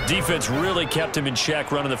down. Defense really kept him in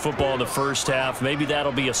check running the football in the 1st half. Maybe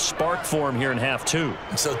that'll be a spark for him here in half 2.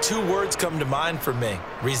 So 2 words come to mind for me.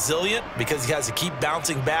 Resilient, because he has to keep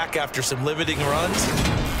bouncing back after some limiting runs.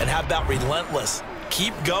 And how about relentless?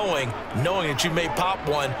 Keep going, knowing that you may pop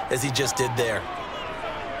one as he just did there.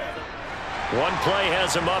 One play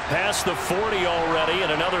has him up past the 40 already,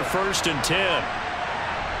 and another 1st and 10.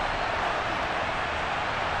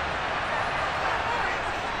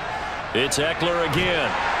 It's Eckler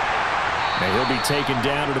again. And he'll be taken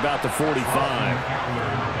down at about the 45.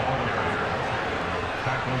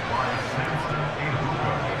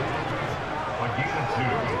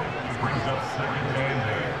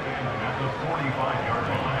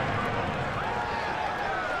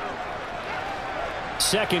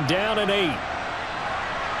 Second down and 8.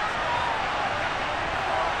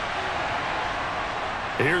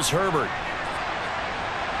 Here's Herbert.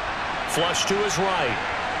 Flush to his right.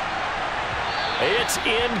 It's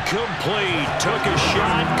incomplete. Took a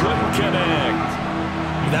shot, couldn't connect.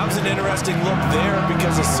 That was an interesting look there,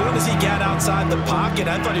 because as soon as he got outside the pocket,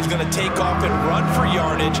 I thought he was going to take off and run for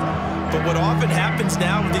yardage. But what often happens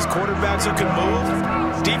now with these quarterbacks who can move,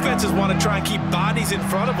 defenses want to try and keep bodies in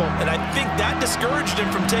front of them, and I think that discouraged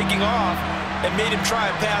him from taking off and made him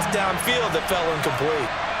try a pass downfield that fell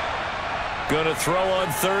incomplete. Going to throw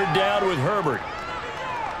on 3rd down with Herbert.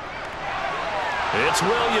 It's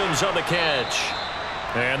Williams on the catch.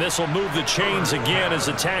 And this will move the chains again as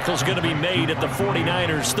the tackle's going to be made at the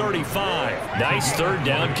 49ers 35. Nice 3rd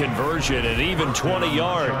down conversion and even 20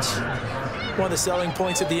 yards. One of the selling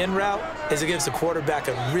points of the in route is it gives the quarterback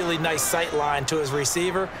a really nice sight line to his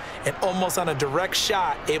receiver and almost on a direct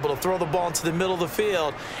shot able to throw the ball into the middle of the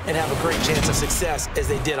field and have a great chance of success as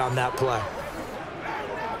they did on that play.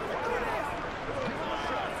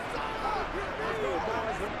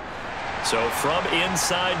 So from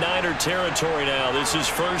inside Niner territory now, this is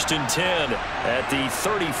 1st and 10 at the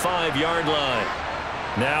 35-yard line.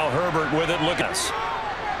 Now Herbert with it. Look at us.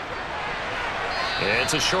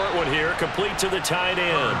 It's a short one here, complete to the tight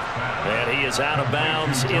end. And he is out of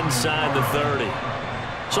bounds inside the 30.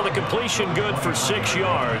 So the completion good for 6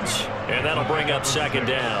 yards, and that'll bring up 2nd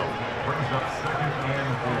down.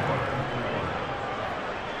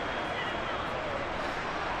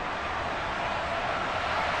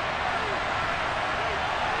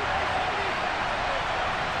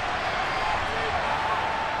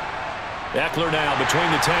 Eckler now between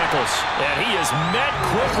the tackles, and he is met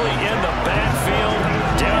quickly in the backfield.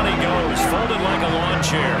 Down he goes, folded like a lawn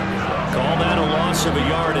chair. Call that a loss of a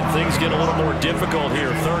yard, and things get a little more difficult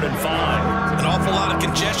here, 3rd and 5. An awful lot of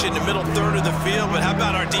congestion in the middle third of the field, but how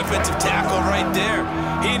about our defensive tackle right there?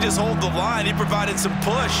 He didn't just hold the line, he provided some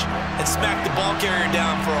push and smacked the ball carrier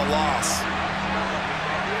down for a loss.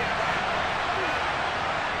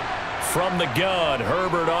 From the gun,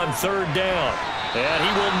 Herbert on 3rd down. And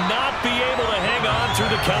he will not be able to hang on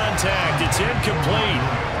through the contact. It's incomplete.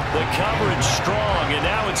 The coverage strong, and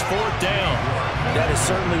now it's 4th down. That is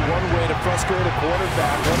certainly one way to frustrate a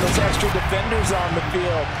quarterback. When those extra defenders on the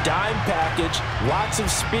field, dime package, lots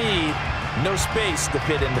of speed, no space to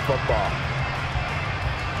fit in the football.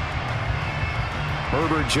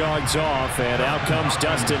 Herbert jogs off, and out comes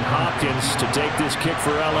Dustin Hopkins to take this kick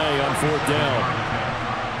for L.A. on 4th down.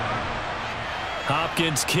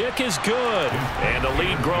 Hopkins' kick is good, and the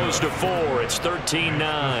lead grows to 4. It's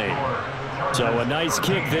 13-9. So a nice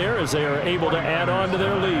kick there as they are able to add on to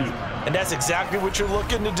their lead. And that's exactly what you're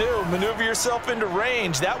looking to do. Maneuver yourself into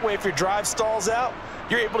range. That way, if your drive stalls out,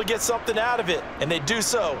 you're able to get something out of it. And they do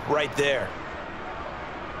so right there.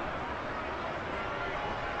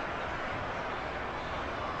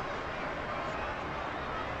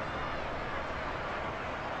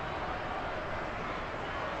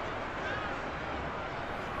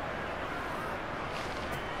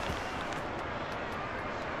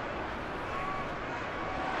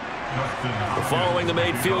 Following the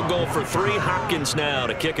made field goal for 3, Hopkins now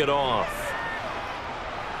to kick it off.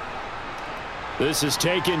 This is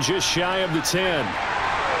taken just shy of the 10.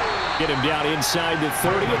 Get him down inside the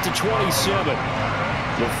 30 at the 27.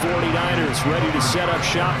 The 49ers ready to set up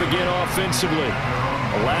shop again offensively.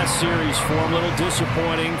 The last series for him a little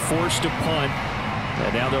disappointing, forced a punt.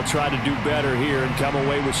 And now they'll try to do better here and come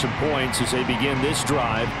away with some points as they begin this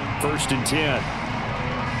drive, 1st and 10.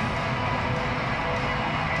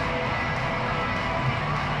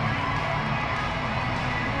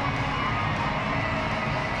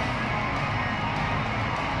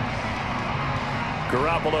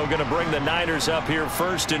 Garoppolo going to bring the Niners up here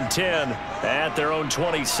 1st and 10 at their own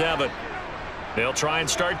 27. They'll try and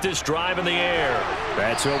start this drive in the air.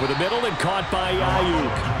 That's over the middle and caught by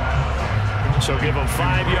Ayuk. So give them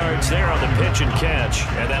 5 yards there on the pitch and catch,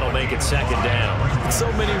 and that'll make it 2nd down. In so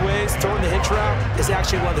many ways, throwing the hitch route is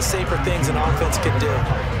actually one of the safer things an offense can do.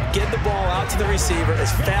 Get the ball out to the receiver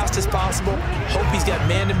as fast as possible, hope he's got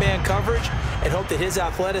man-to-man coverage, and hope that his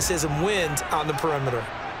athleticism wins on the perimeter.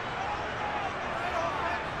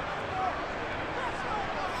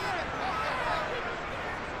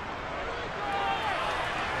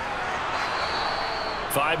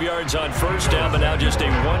 Five yards on 1st down, but now just a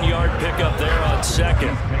 1-yard pickup there on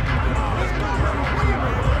 2nd.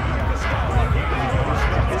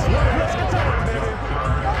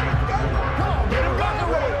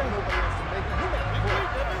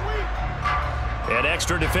 An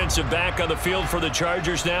extra defensive back on the field for the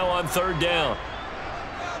Chargers now on 3rd down.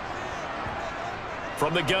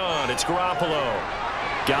 From the gun, it's Garoppolo.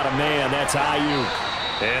 Got a man, that's Ayuk.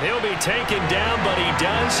 And he'll be taken down, but he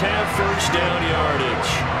does have 1st down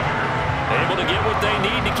yardage. Able to get what they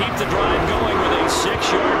need to keep the drive going with a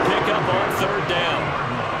 6-yard pickup on 3rd down.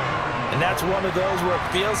 And that's one of those where it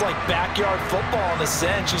feels like backyard football in a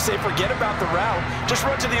sense. You say forget about the route. Just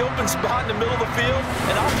run to the open spot in the middle of the field,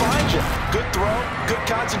 and I'll find you. Good throw, good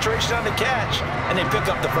concentration on the catch, and they pick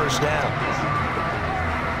up the 1st down.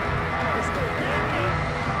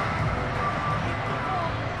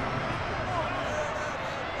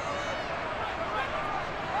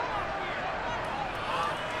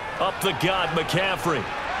 Up the gut, McCaffrey.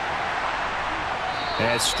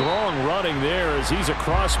 And strong running there as he's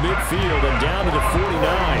across midfield and down to the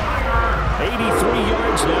 49. 83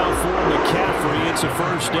 yards now for McCaffrey. It's a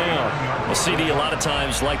first down. Well, CD a lot of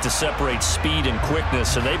times like to separate speed and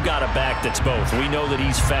quickness, and they've got a back that's both. We know that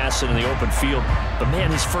he's fast in the open field, but,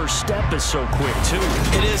 man, his first step is so quick,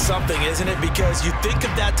 too. It is something, isn't it? Because you think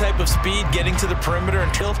of that type of speed getting to the perimeter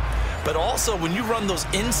and tilt, but also when you run those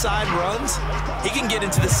inside runs, he can get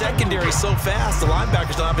into the secondary so fast the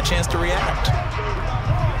linebackers don't have a chance to react.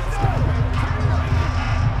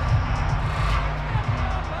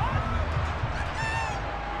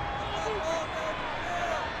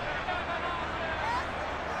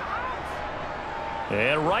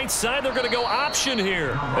 And right side, they're going to go option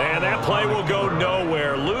here. And that play will go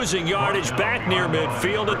nowhere. Losing yardage back near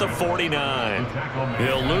midfield at the 49.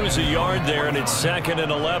 He'll lose a yard there, and it's 2nd and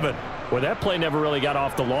 11. Well, that play never really got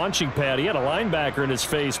off the launching pad. He had a linebacker in his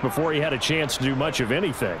face before he had a chance to do much of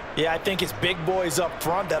anything. Yeah, I think his big boys up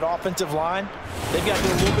front, that offensive line, they've got to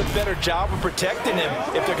do a little bit better job of protecting him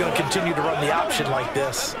if they're going to continue to run the option like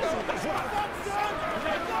this.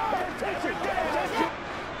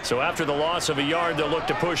 So after the loss of a yard, they'll look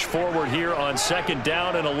to push forward here on 2nd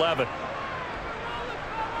down and 11.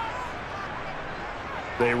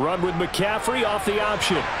 They run with McCaffrey off the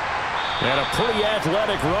option. And a pretty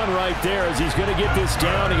athletic run right there as he's going to get this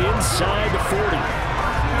down inside the 40.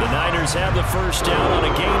 The Niners have the first down on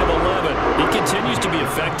a gain of 11. He continues to be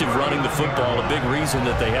effective running the football, a big reason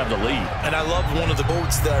that they have the lead. And I love one of the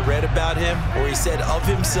quotes that I read about him where he said of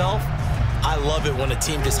himself, I love it when a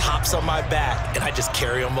team just hops on my back and I just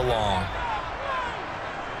carry them along.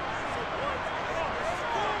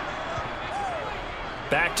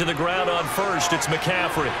 Back to the ground on first. It's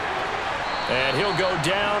McCaffrey. And he'll go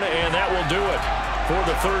down, and that will do it for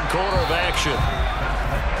the third quarter of action.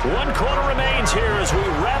 1 quarter remains here as we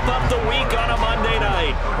wrap up the week on a Monday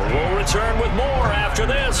night. We'll return with more after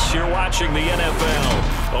this. You're watching the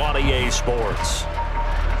NFL on EA Sports.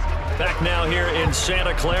 Back now here in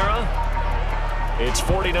Santa Clara. It's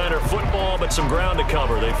 49er football, but some ground to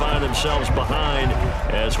cover. They find themselves behind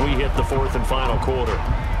as we hit the 4th and final quarter.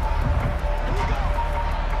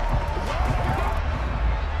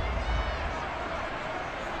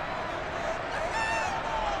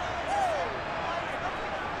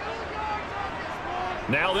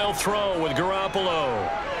 Now they'll throw with Garoppolo.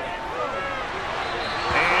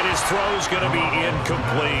 And his throw's going to be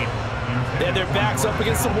incomplete. Yeah, their back's up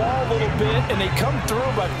against the wall a little bit, and they come through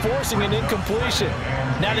by forcing an incompletion.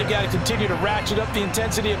 Now they've got to continue to ratchet up the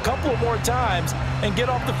intensity a couple of more times and get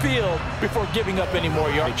off the field before giving up any more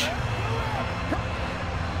yardage.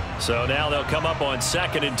 So now they'll come up on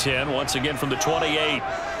 2nd and 10, once again from the 28.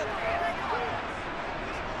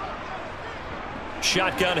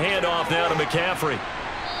 Shotgun handoff now to McCaffrey.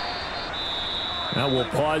 Now we'll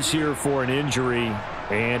pause here for an injury,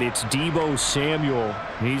 and it's Deebo Samuel.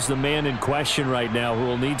 He's the man in question right now who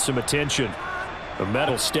will need some attention. The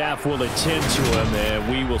medical staff will attend to him,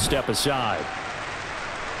 and we will step aside.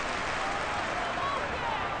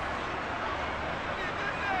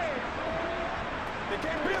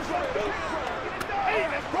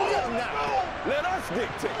 Let us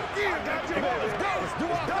dictate. Let's do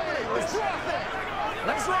our thing. Let's do our thing.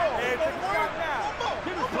 Let's roll.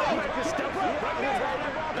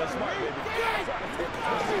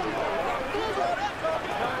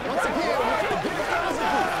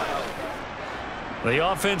 The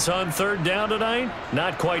offense on 3rd down tonight,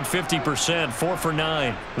 not quite 50%, 4 for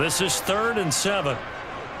 9. This is 3rd and 7.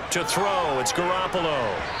 To throw, it's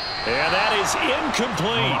Garoppolo. And that is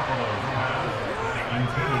incomplete.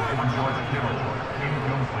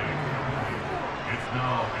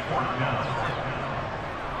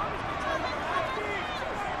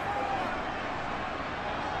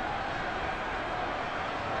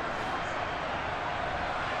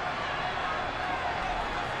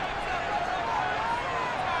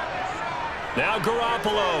 Now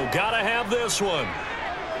Garoppolo, gotta have this one.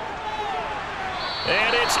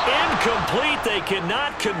 And it's incomplete. They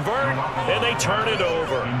cannot convert, and they turn it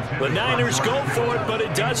over. The Niners go for it, but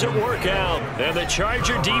it doesn't work out. And the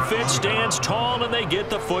Charger defense stands tall, and they get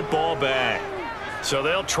the football back. So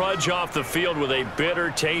they'll trudge off the field with a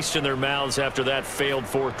bitter taste in their mouths after that failed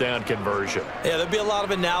 4th down conversion. Yeah, there'll be a lot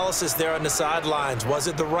of analysis there on the sidelines. Was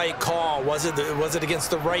it the right call? Was it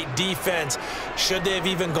against the right defense? Should they have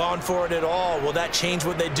even gone for it at all? Will that change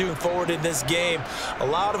what they do forward in this game? A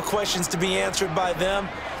lot of questions to be answered by them.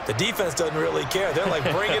 The defense doesn't really care. They're like,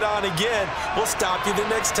 bring it on again. We'll stop you the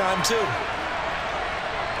next time, too.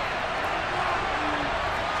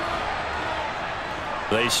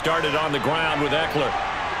 They started on the ground with Eckler.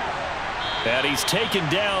 And he's taken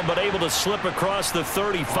down, but able to slip across the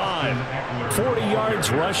 35. 40 yards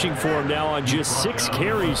rushing for him now on just 6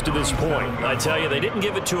 carries to this point. I tell you, they didn't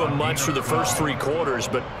give it to him much for the first 3 quarters,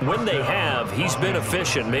 but when they have, he's been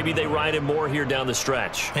efficient. Maybe they ride him more here down the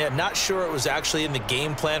stretch. Yeah, not sure it was actually in the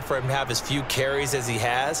game plan for him to have as few carries as he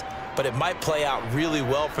has, but it might play out really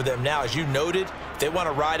well for them now. As you noted, if they want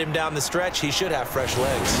to ride him down the stretch, he should have fresh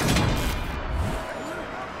legs.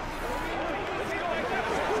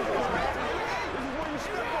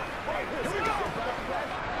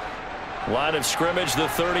 Line of scrimmage, the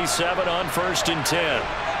 37 on 1st and 10.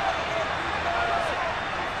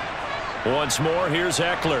 Once more, here's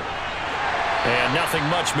Eckler. And nothing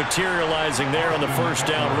much materializing there on the first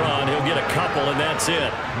down run. He'll get a couple, and that's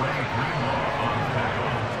it.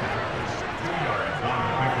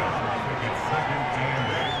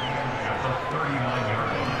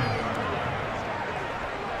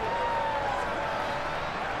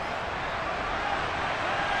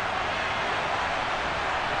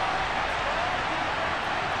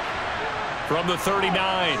 From the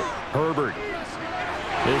 39, Herbert.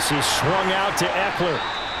 This is swung out to Eckler.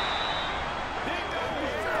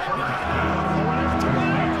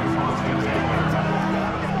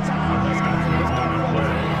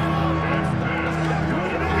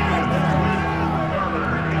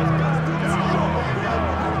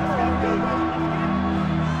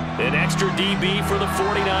 An extra DB for the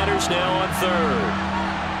 49ers now on 3rd.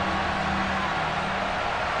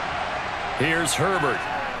 Here's Herbert.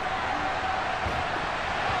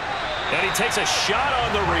 And he takes a shot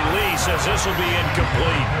on the release as this will be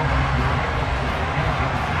incomplete.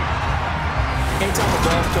 Anytime the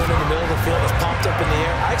ball's thrown in the middle of the field, it's popped up in the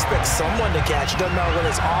air, I expect someone to catch. It doesn't matter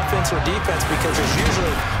whether it's offense or defense, because there's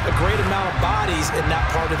usually a great amount of bodies in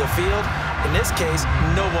that part of the field. In this case,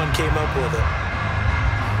 no one came up with it.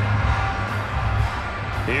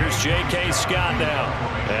 Here's J.K. Scott now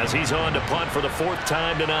as he's on to punt for the 4th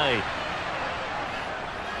time tonight.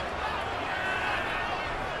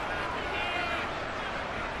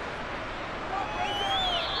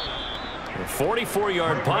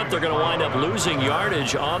 44-yard punt. They're going to wind up losing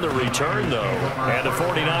yardage on the return, though. And the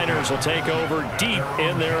 49ers will take over deep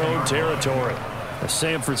in their own territory.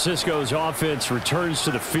 San Francisco's offense returns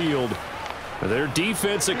to the field. Their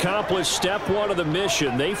defense accomplished step 1 of the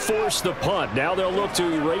mission. They forced the punt. Now they'll look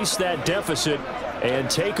to erase that deficit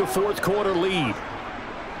and take a 4th quarter lead.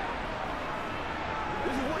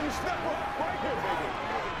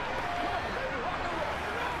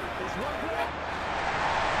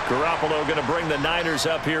 Garoppolo going to bring the Niners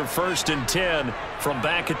up here 1st and 10 from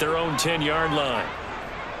back at their own 10-yard line.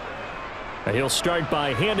 And he'll start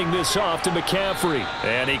by handing this off to McCaffrey.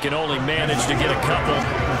 And he can only manage to get a couple.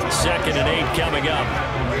 2nd and 8 coming up.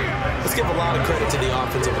 Let's give a lot of credit to the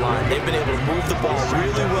offensive line. They've been able to move the ball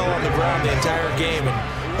really well on the ground the entire game.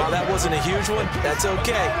 And while that wasn't a huge one, that's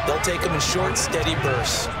okay. They'll take them in short, steady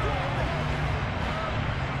bursts.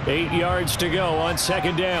 8 yards to go on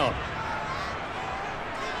 2nd down.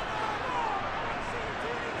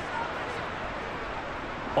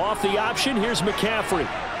 Off the option, here's McCaffrey.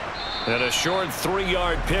 And a short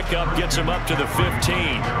 3-yard pickup gets him up to the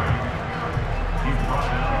 15.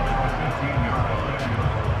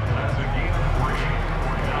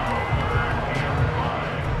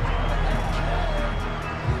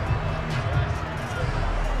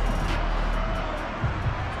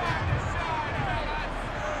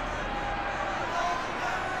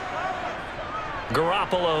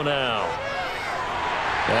 Garoppolo now.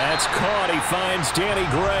 That's caught. He finds Danny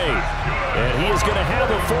Gray. And he is going to have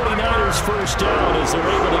a 49ers first down as they're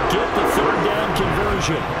able to get the 3rd down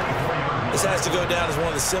conversion. This has to go down as one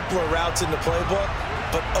of the simpler routes in the playbook,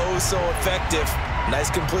 but oh so effective. Nice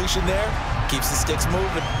completion there. Keeps the sticks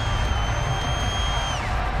moving.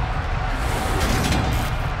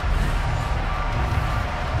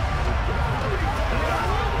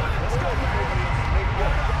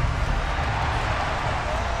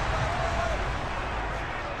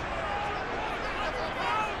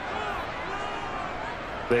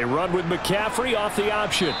 They run with McCaffrey off the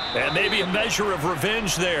option. And maybe a measure of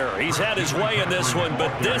revenge there. He's had his way in this one,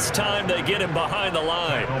 but this time they get him behind the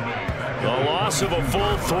line. A loss of a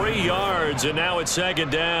full 3 yards, and now it's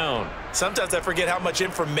 2nd down. Sometimes I forget how much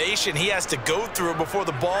information he has to go through before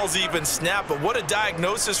the ball's even snapped, but what a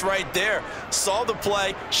diagnosis right there. Saw the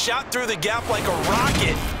play, shot through the gap like a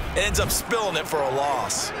rocket, and ends up spilling it for a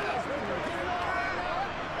loss.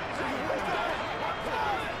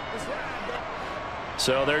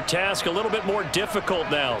 So their task a little bit more difficult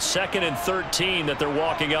now. 2nd and 13 that they're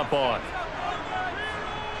walking up on.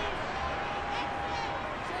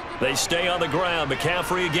 They stay on the ground.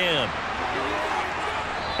 McCaffrey again.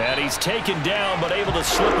 And he's taken down, but able to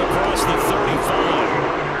slip across the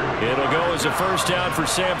 35. It'll go as a first down for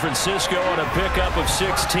San Francisco on a pickup of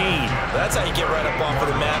 16. That's how you get right up off of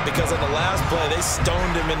the mat, because on the last play, they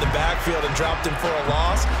stoned him in the backfield and dropped him for a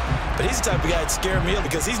loss. But he's the type of guy that scared me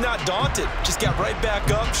because he's not daunted. Just got right back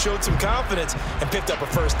up, showed some confidence, and picked up a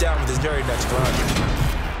first down with his very next run.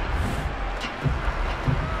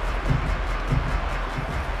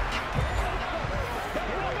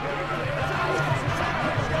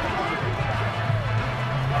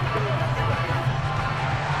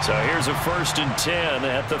 So here's a 1st and 10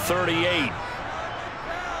 at the 38.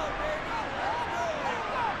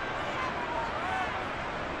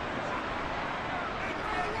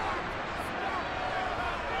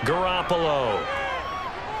 Garoppolo.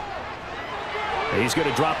 He's going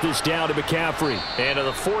to drop this down to McCaffrey. And to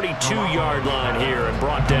the 42-yard line here and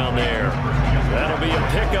brought down there. That'll be a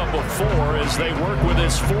pickup of 4 as they work with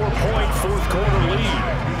this 4-point fourth-quarter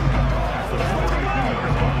lead.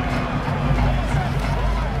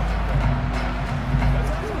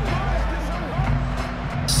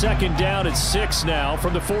 Second down at 6 now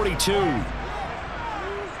from the 42.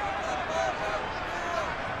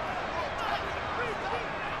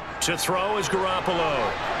 To throw is Garoppolo.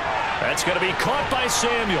 That's going to be caught by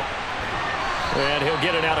Samuel. And he'll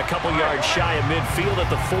get it out a couple yards shy of midfield at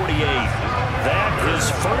the 48. That is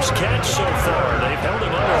first catch so far. They've held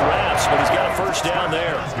him under wraps, but he's got a first down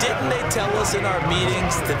there. Didn't they tell us in our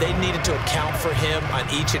meetings that they needed to account for him on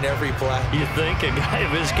each and every play? You think? A guy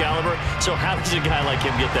of his caliber? So how does a guy like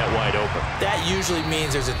him get that wide open? That usually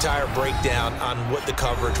means there's a entire breakdown on what the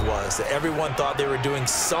coverage was. That everyone thought they were doing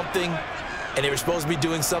something, and they were supposed to be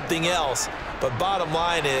doing something else. But bottom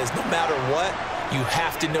line is, no matter what, you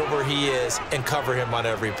have to know where he is and cover him on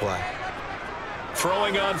every play.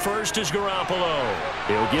 Throwing on first is Garoppolo.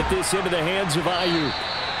 He'll get this into the hands of Ayuk.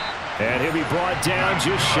 And he'll be brought down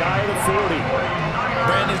just shy of the 40.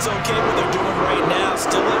 Brandon, it's okay what they're doing right now.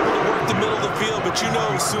 Still able to work the middle of the field, but you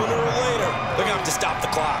know sooner or later they're going to have to stop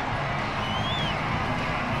the clock.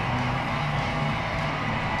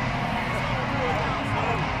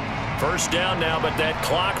 First down now, but that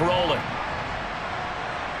clock rolling.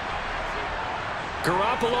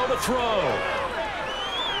 Garoppolo to throw.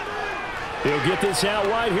 He'll get this out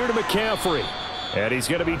wide here to McCaffrey. And he's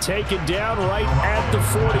going to be taken down right at the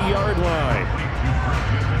 40-yard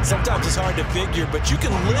line. Sometimes it's hard to figure, but you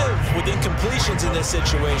can live with incompletions in this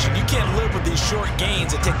situation. You can't live with these short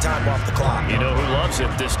gains that take time off the clock. You know who loves it?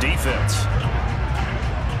 This defense.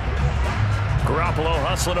 Garoppolo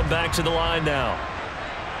hustling him back to the line now.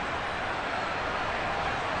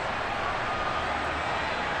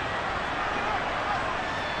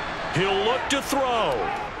 He'll look to throw.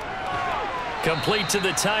 Complete to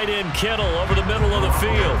the tight end, Kittle, over the middle of the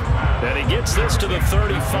field. And he gets this to the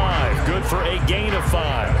 35. Good for a gain of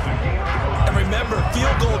 5. And remember,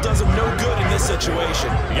 field goal does them no good in this situation.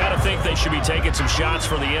 You got to think they should be taking some shots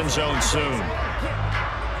for the end zone soon.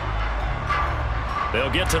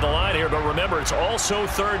 They'll get to the line here, but remember, it's also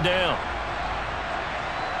third down.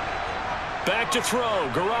 Back to throw,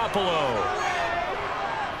 Garoppolo.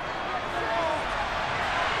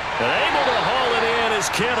 And able to haul it in is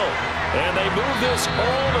Kittle. And they move this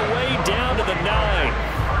all the way down to the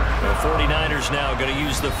 9. The 49ers now going to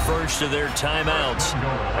use the first of their timeouts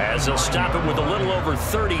as they'll stop it with a little over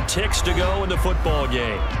 30 ticks to go in the football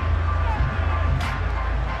game.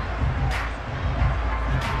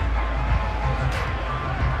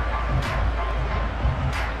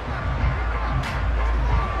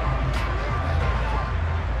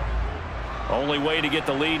 Only way to get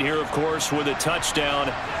the lead here, of course, with a touchdown,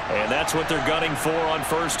 and that's what they're gunning for on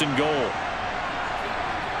first and goal.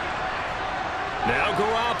 Now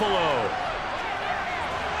Garoppolo.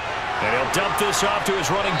 And he'll dump this off to his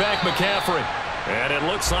running back, McCaffrey. And it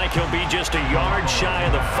looks like he'll be just a yard shy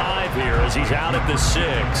of the 5 here as he's out at the 6.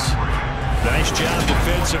 Nice job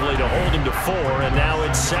defensively to hold him to 4, and now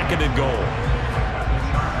it's second and goal.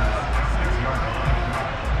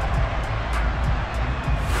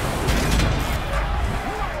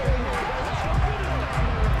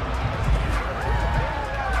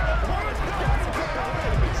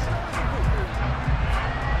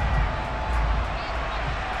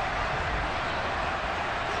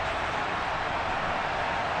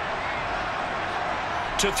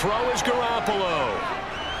 To throw is Garoppolo.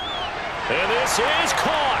 And this is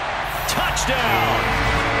caught. Touchdown.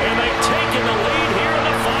 And they've taken the lead here in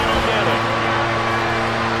the final minute.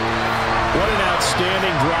 What an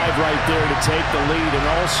outstanding drive right there to take the lead. And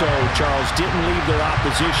also, Charles, didn't leave their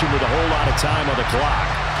opposition with a whole lot of time on the clock.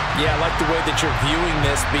 Yeah, I like the way that you're viewing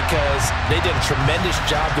this because they did a tremendous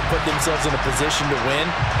job to put themselves in a position to win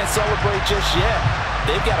and celebrate just yet.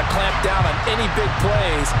 they've got to clamp down on any big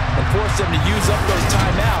plays and force them to use up those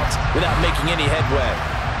timeouts without making any headway.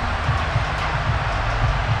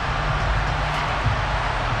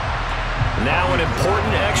 Now an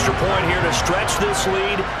important extra point here to stretch this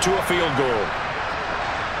lead to a field goal.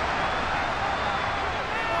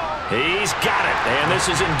 He's got it, and this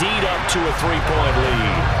is indeed up to a 3-point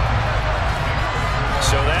lead.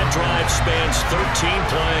 So that drive spans 13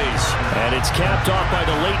 plays. And it's capped off by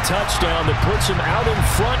the late touchdown that puts him out in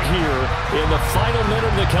front here in the final minute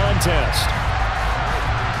of the contest.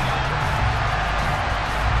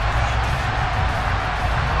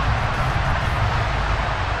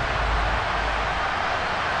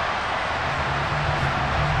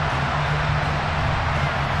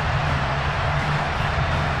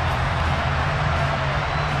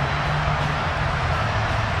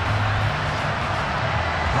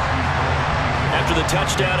 After the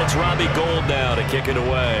touchdown, it's Robbie Gould now to kick it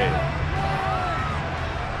away.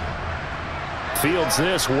 Fields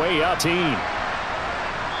this way out team.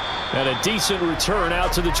 And a decent return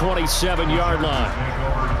out to the 27-yard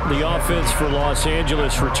line. The offense for Los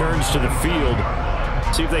Angeles returns to the field.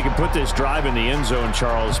 See if they can put this drive in the end zone,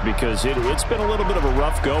 Charles, because it's been a little bit of a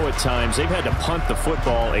rough go at times. They've had to punt the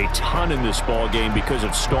football a ton in this ball game because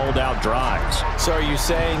of stalled-out drives. So are you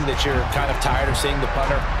saying that you're kind of tired of seeing the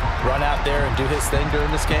punter run out there and do his thing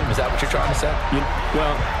during this game? Is that what you're trying to say?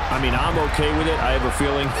 Well, I mean, I'm okay with it. I have a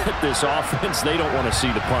feeling that this offense, they don't want to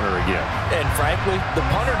see the punter again. And frankly, the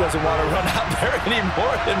punter doesn't want to run out there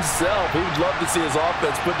anymore himself. He would love to see his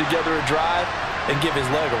offense put together a drive and give his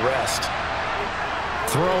leg a rest.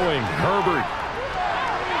 Throwing, Herbert.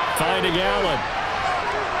 Finding Allen.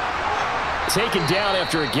 Taken down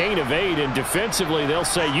after a gain of 8, and defensively, they'll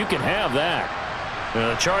say you can have that.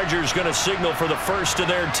 The Chargers going to signal for the first of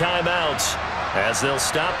their timeouts as they'll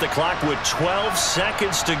stop the clock with 12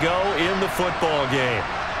 seconds to go in the football game.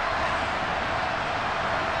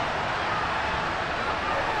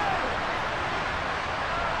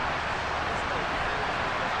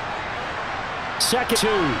 Second 2.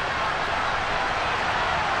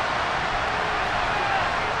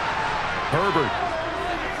 Herbert.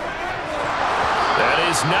 That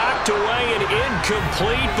is knocked away and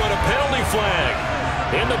incomplete, but a penalty flag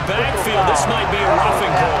in the backfield. This might be a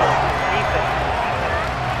roughing call.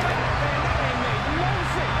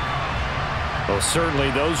 Well,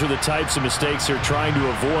 certainly those are the types of mistakes they're trying to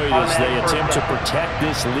avoid as they attempt to protect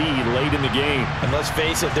this lead late in the game. And let's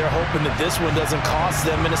face it, they're hoping that this one doesn't cost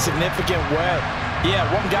them in a significant way. Yeah,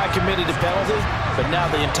 one guy committed a penalty, but now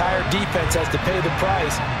the entire defense has to pay the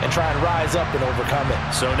price and try and rise up and overcome it.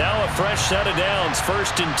 So now a fresh set of downs,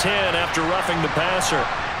 1st and 10 after roughing the passer.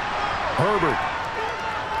 Herbert.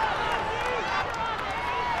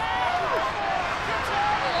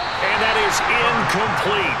 And that is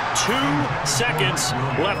incomplete. 2 seconds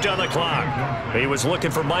left on the clock. He was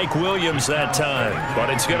looking for Mike Williams that time,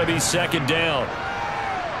 but it's going to be 2nd down.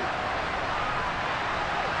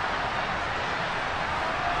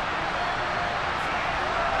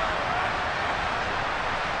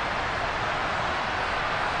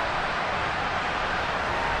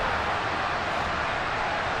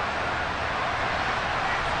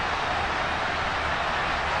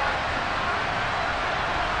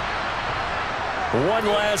 One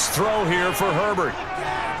last throw here for Herbert.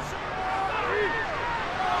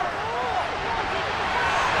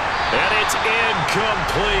 And it's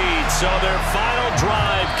incomplete. So their final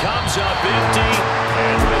drive comes up empty.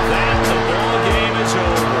 And with that, the ball game is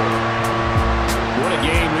over. What a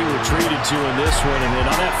game we were treated to in this one. And then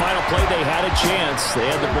on that final play, they had a chance. They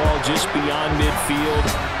had the ball just beyond midfield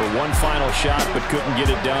for one final shot, but couldn't get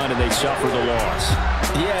it done, and they suffered the loss.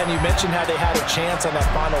 Yeah, and you mentioned how they had a chance on that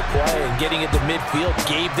final play, and getting it to midfield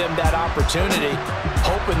gave them that opportunity,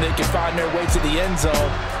 hoping they could find their way to the end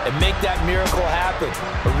zone and make that miracle happen.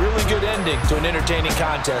 A really good ending to an entertaining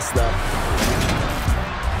contest, though.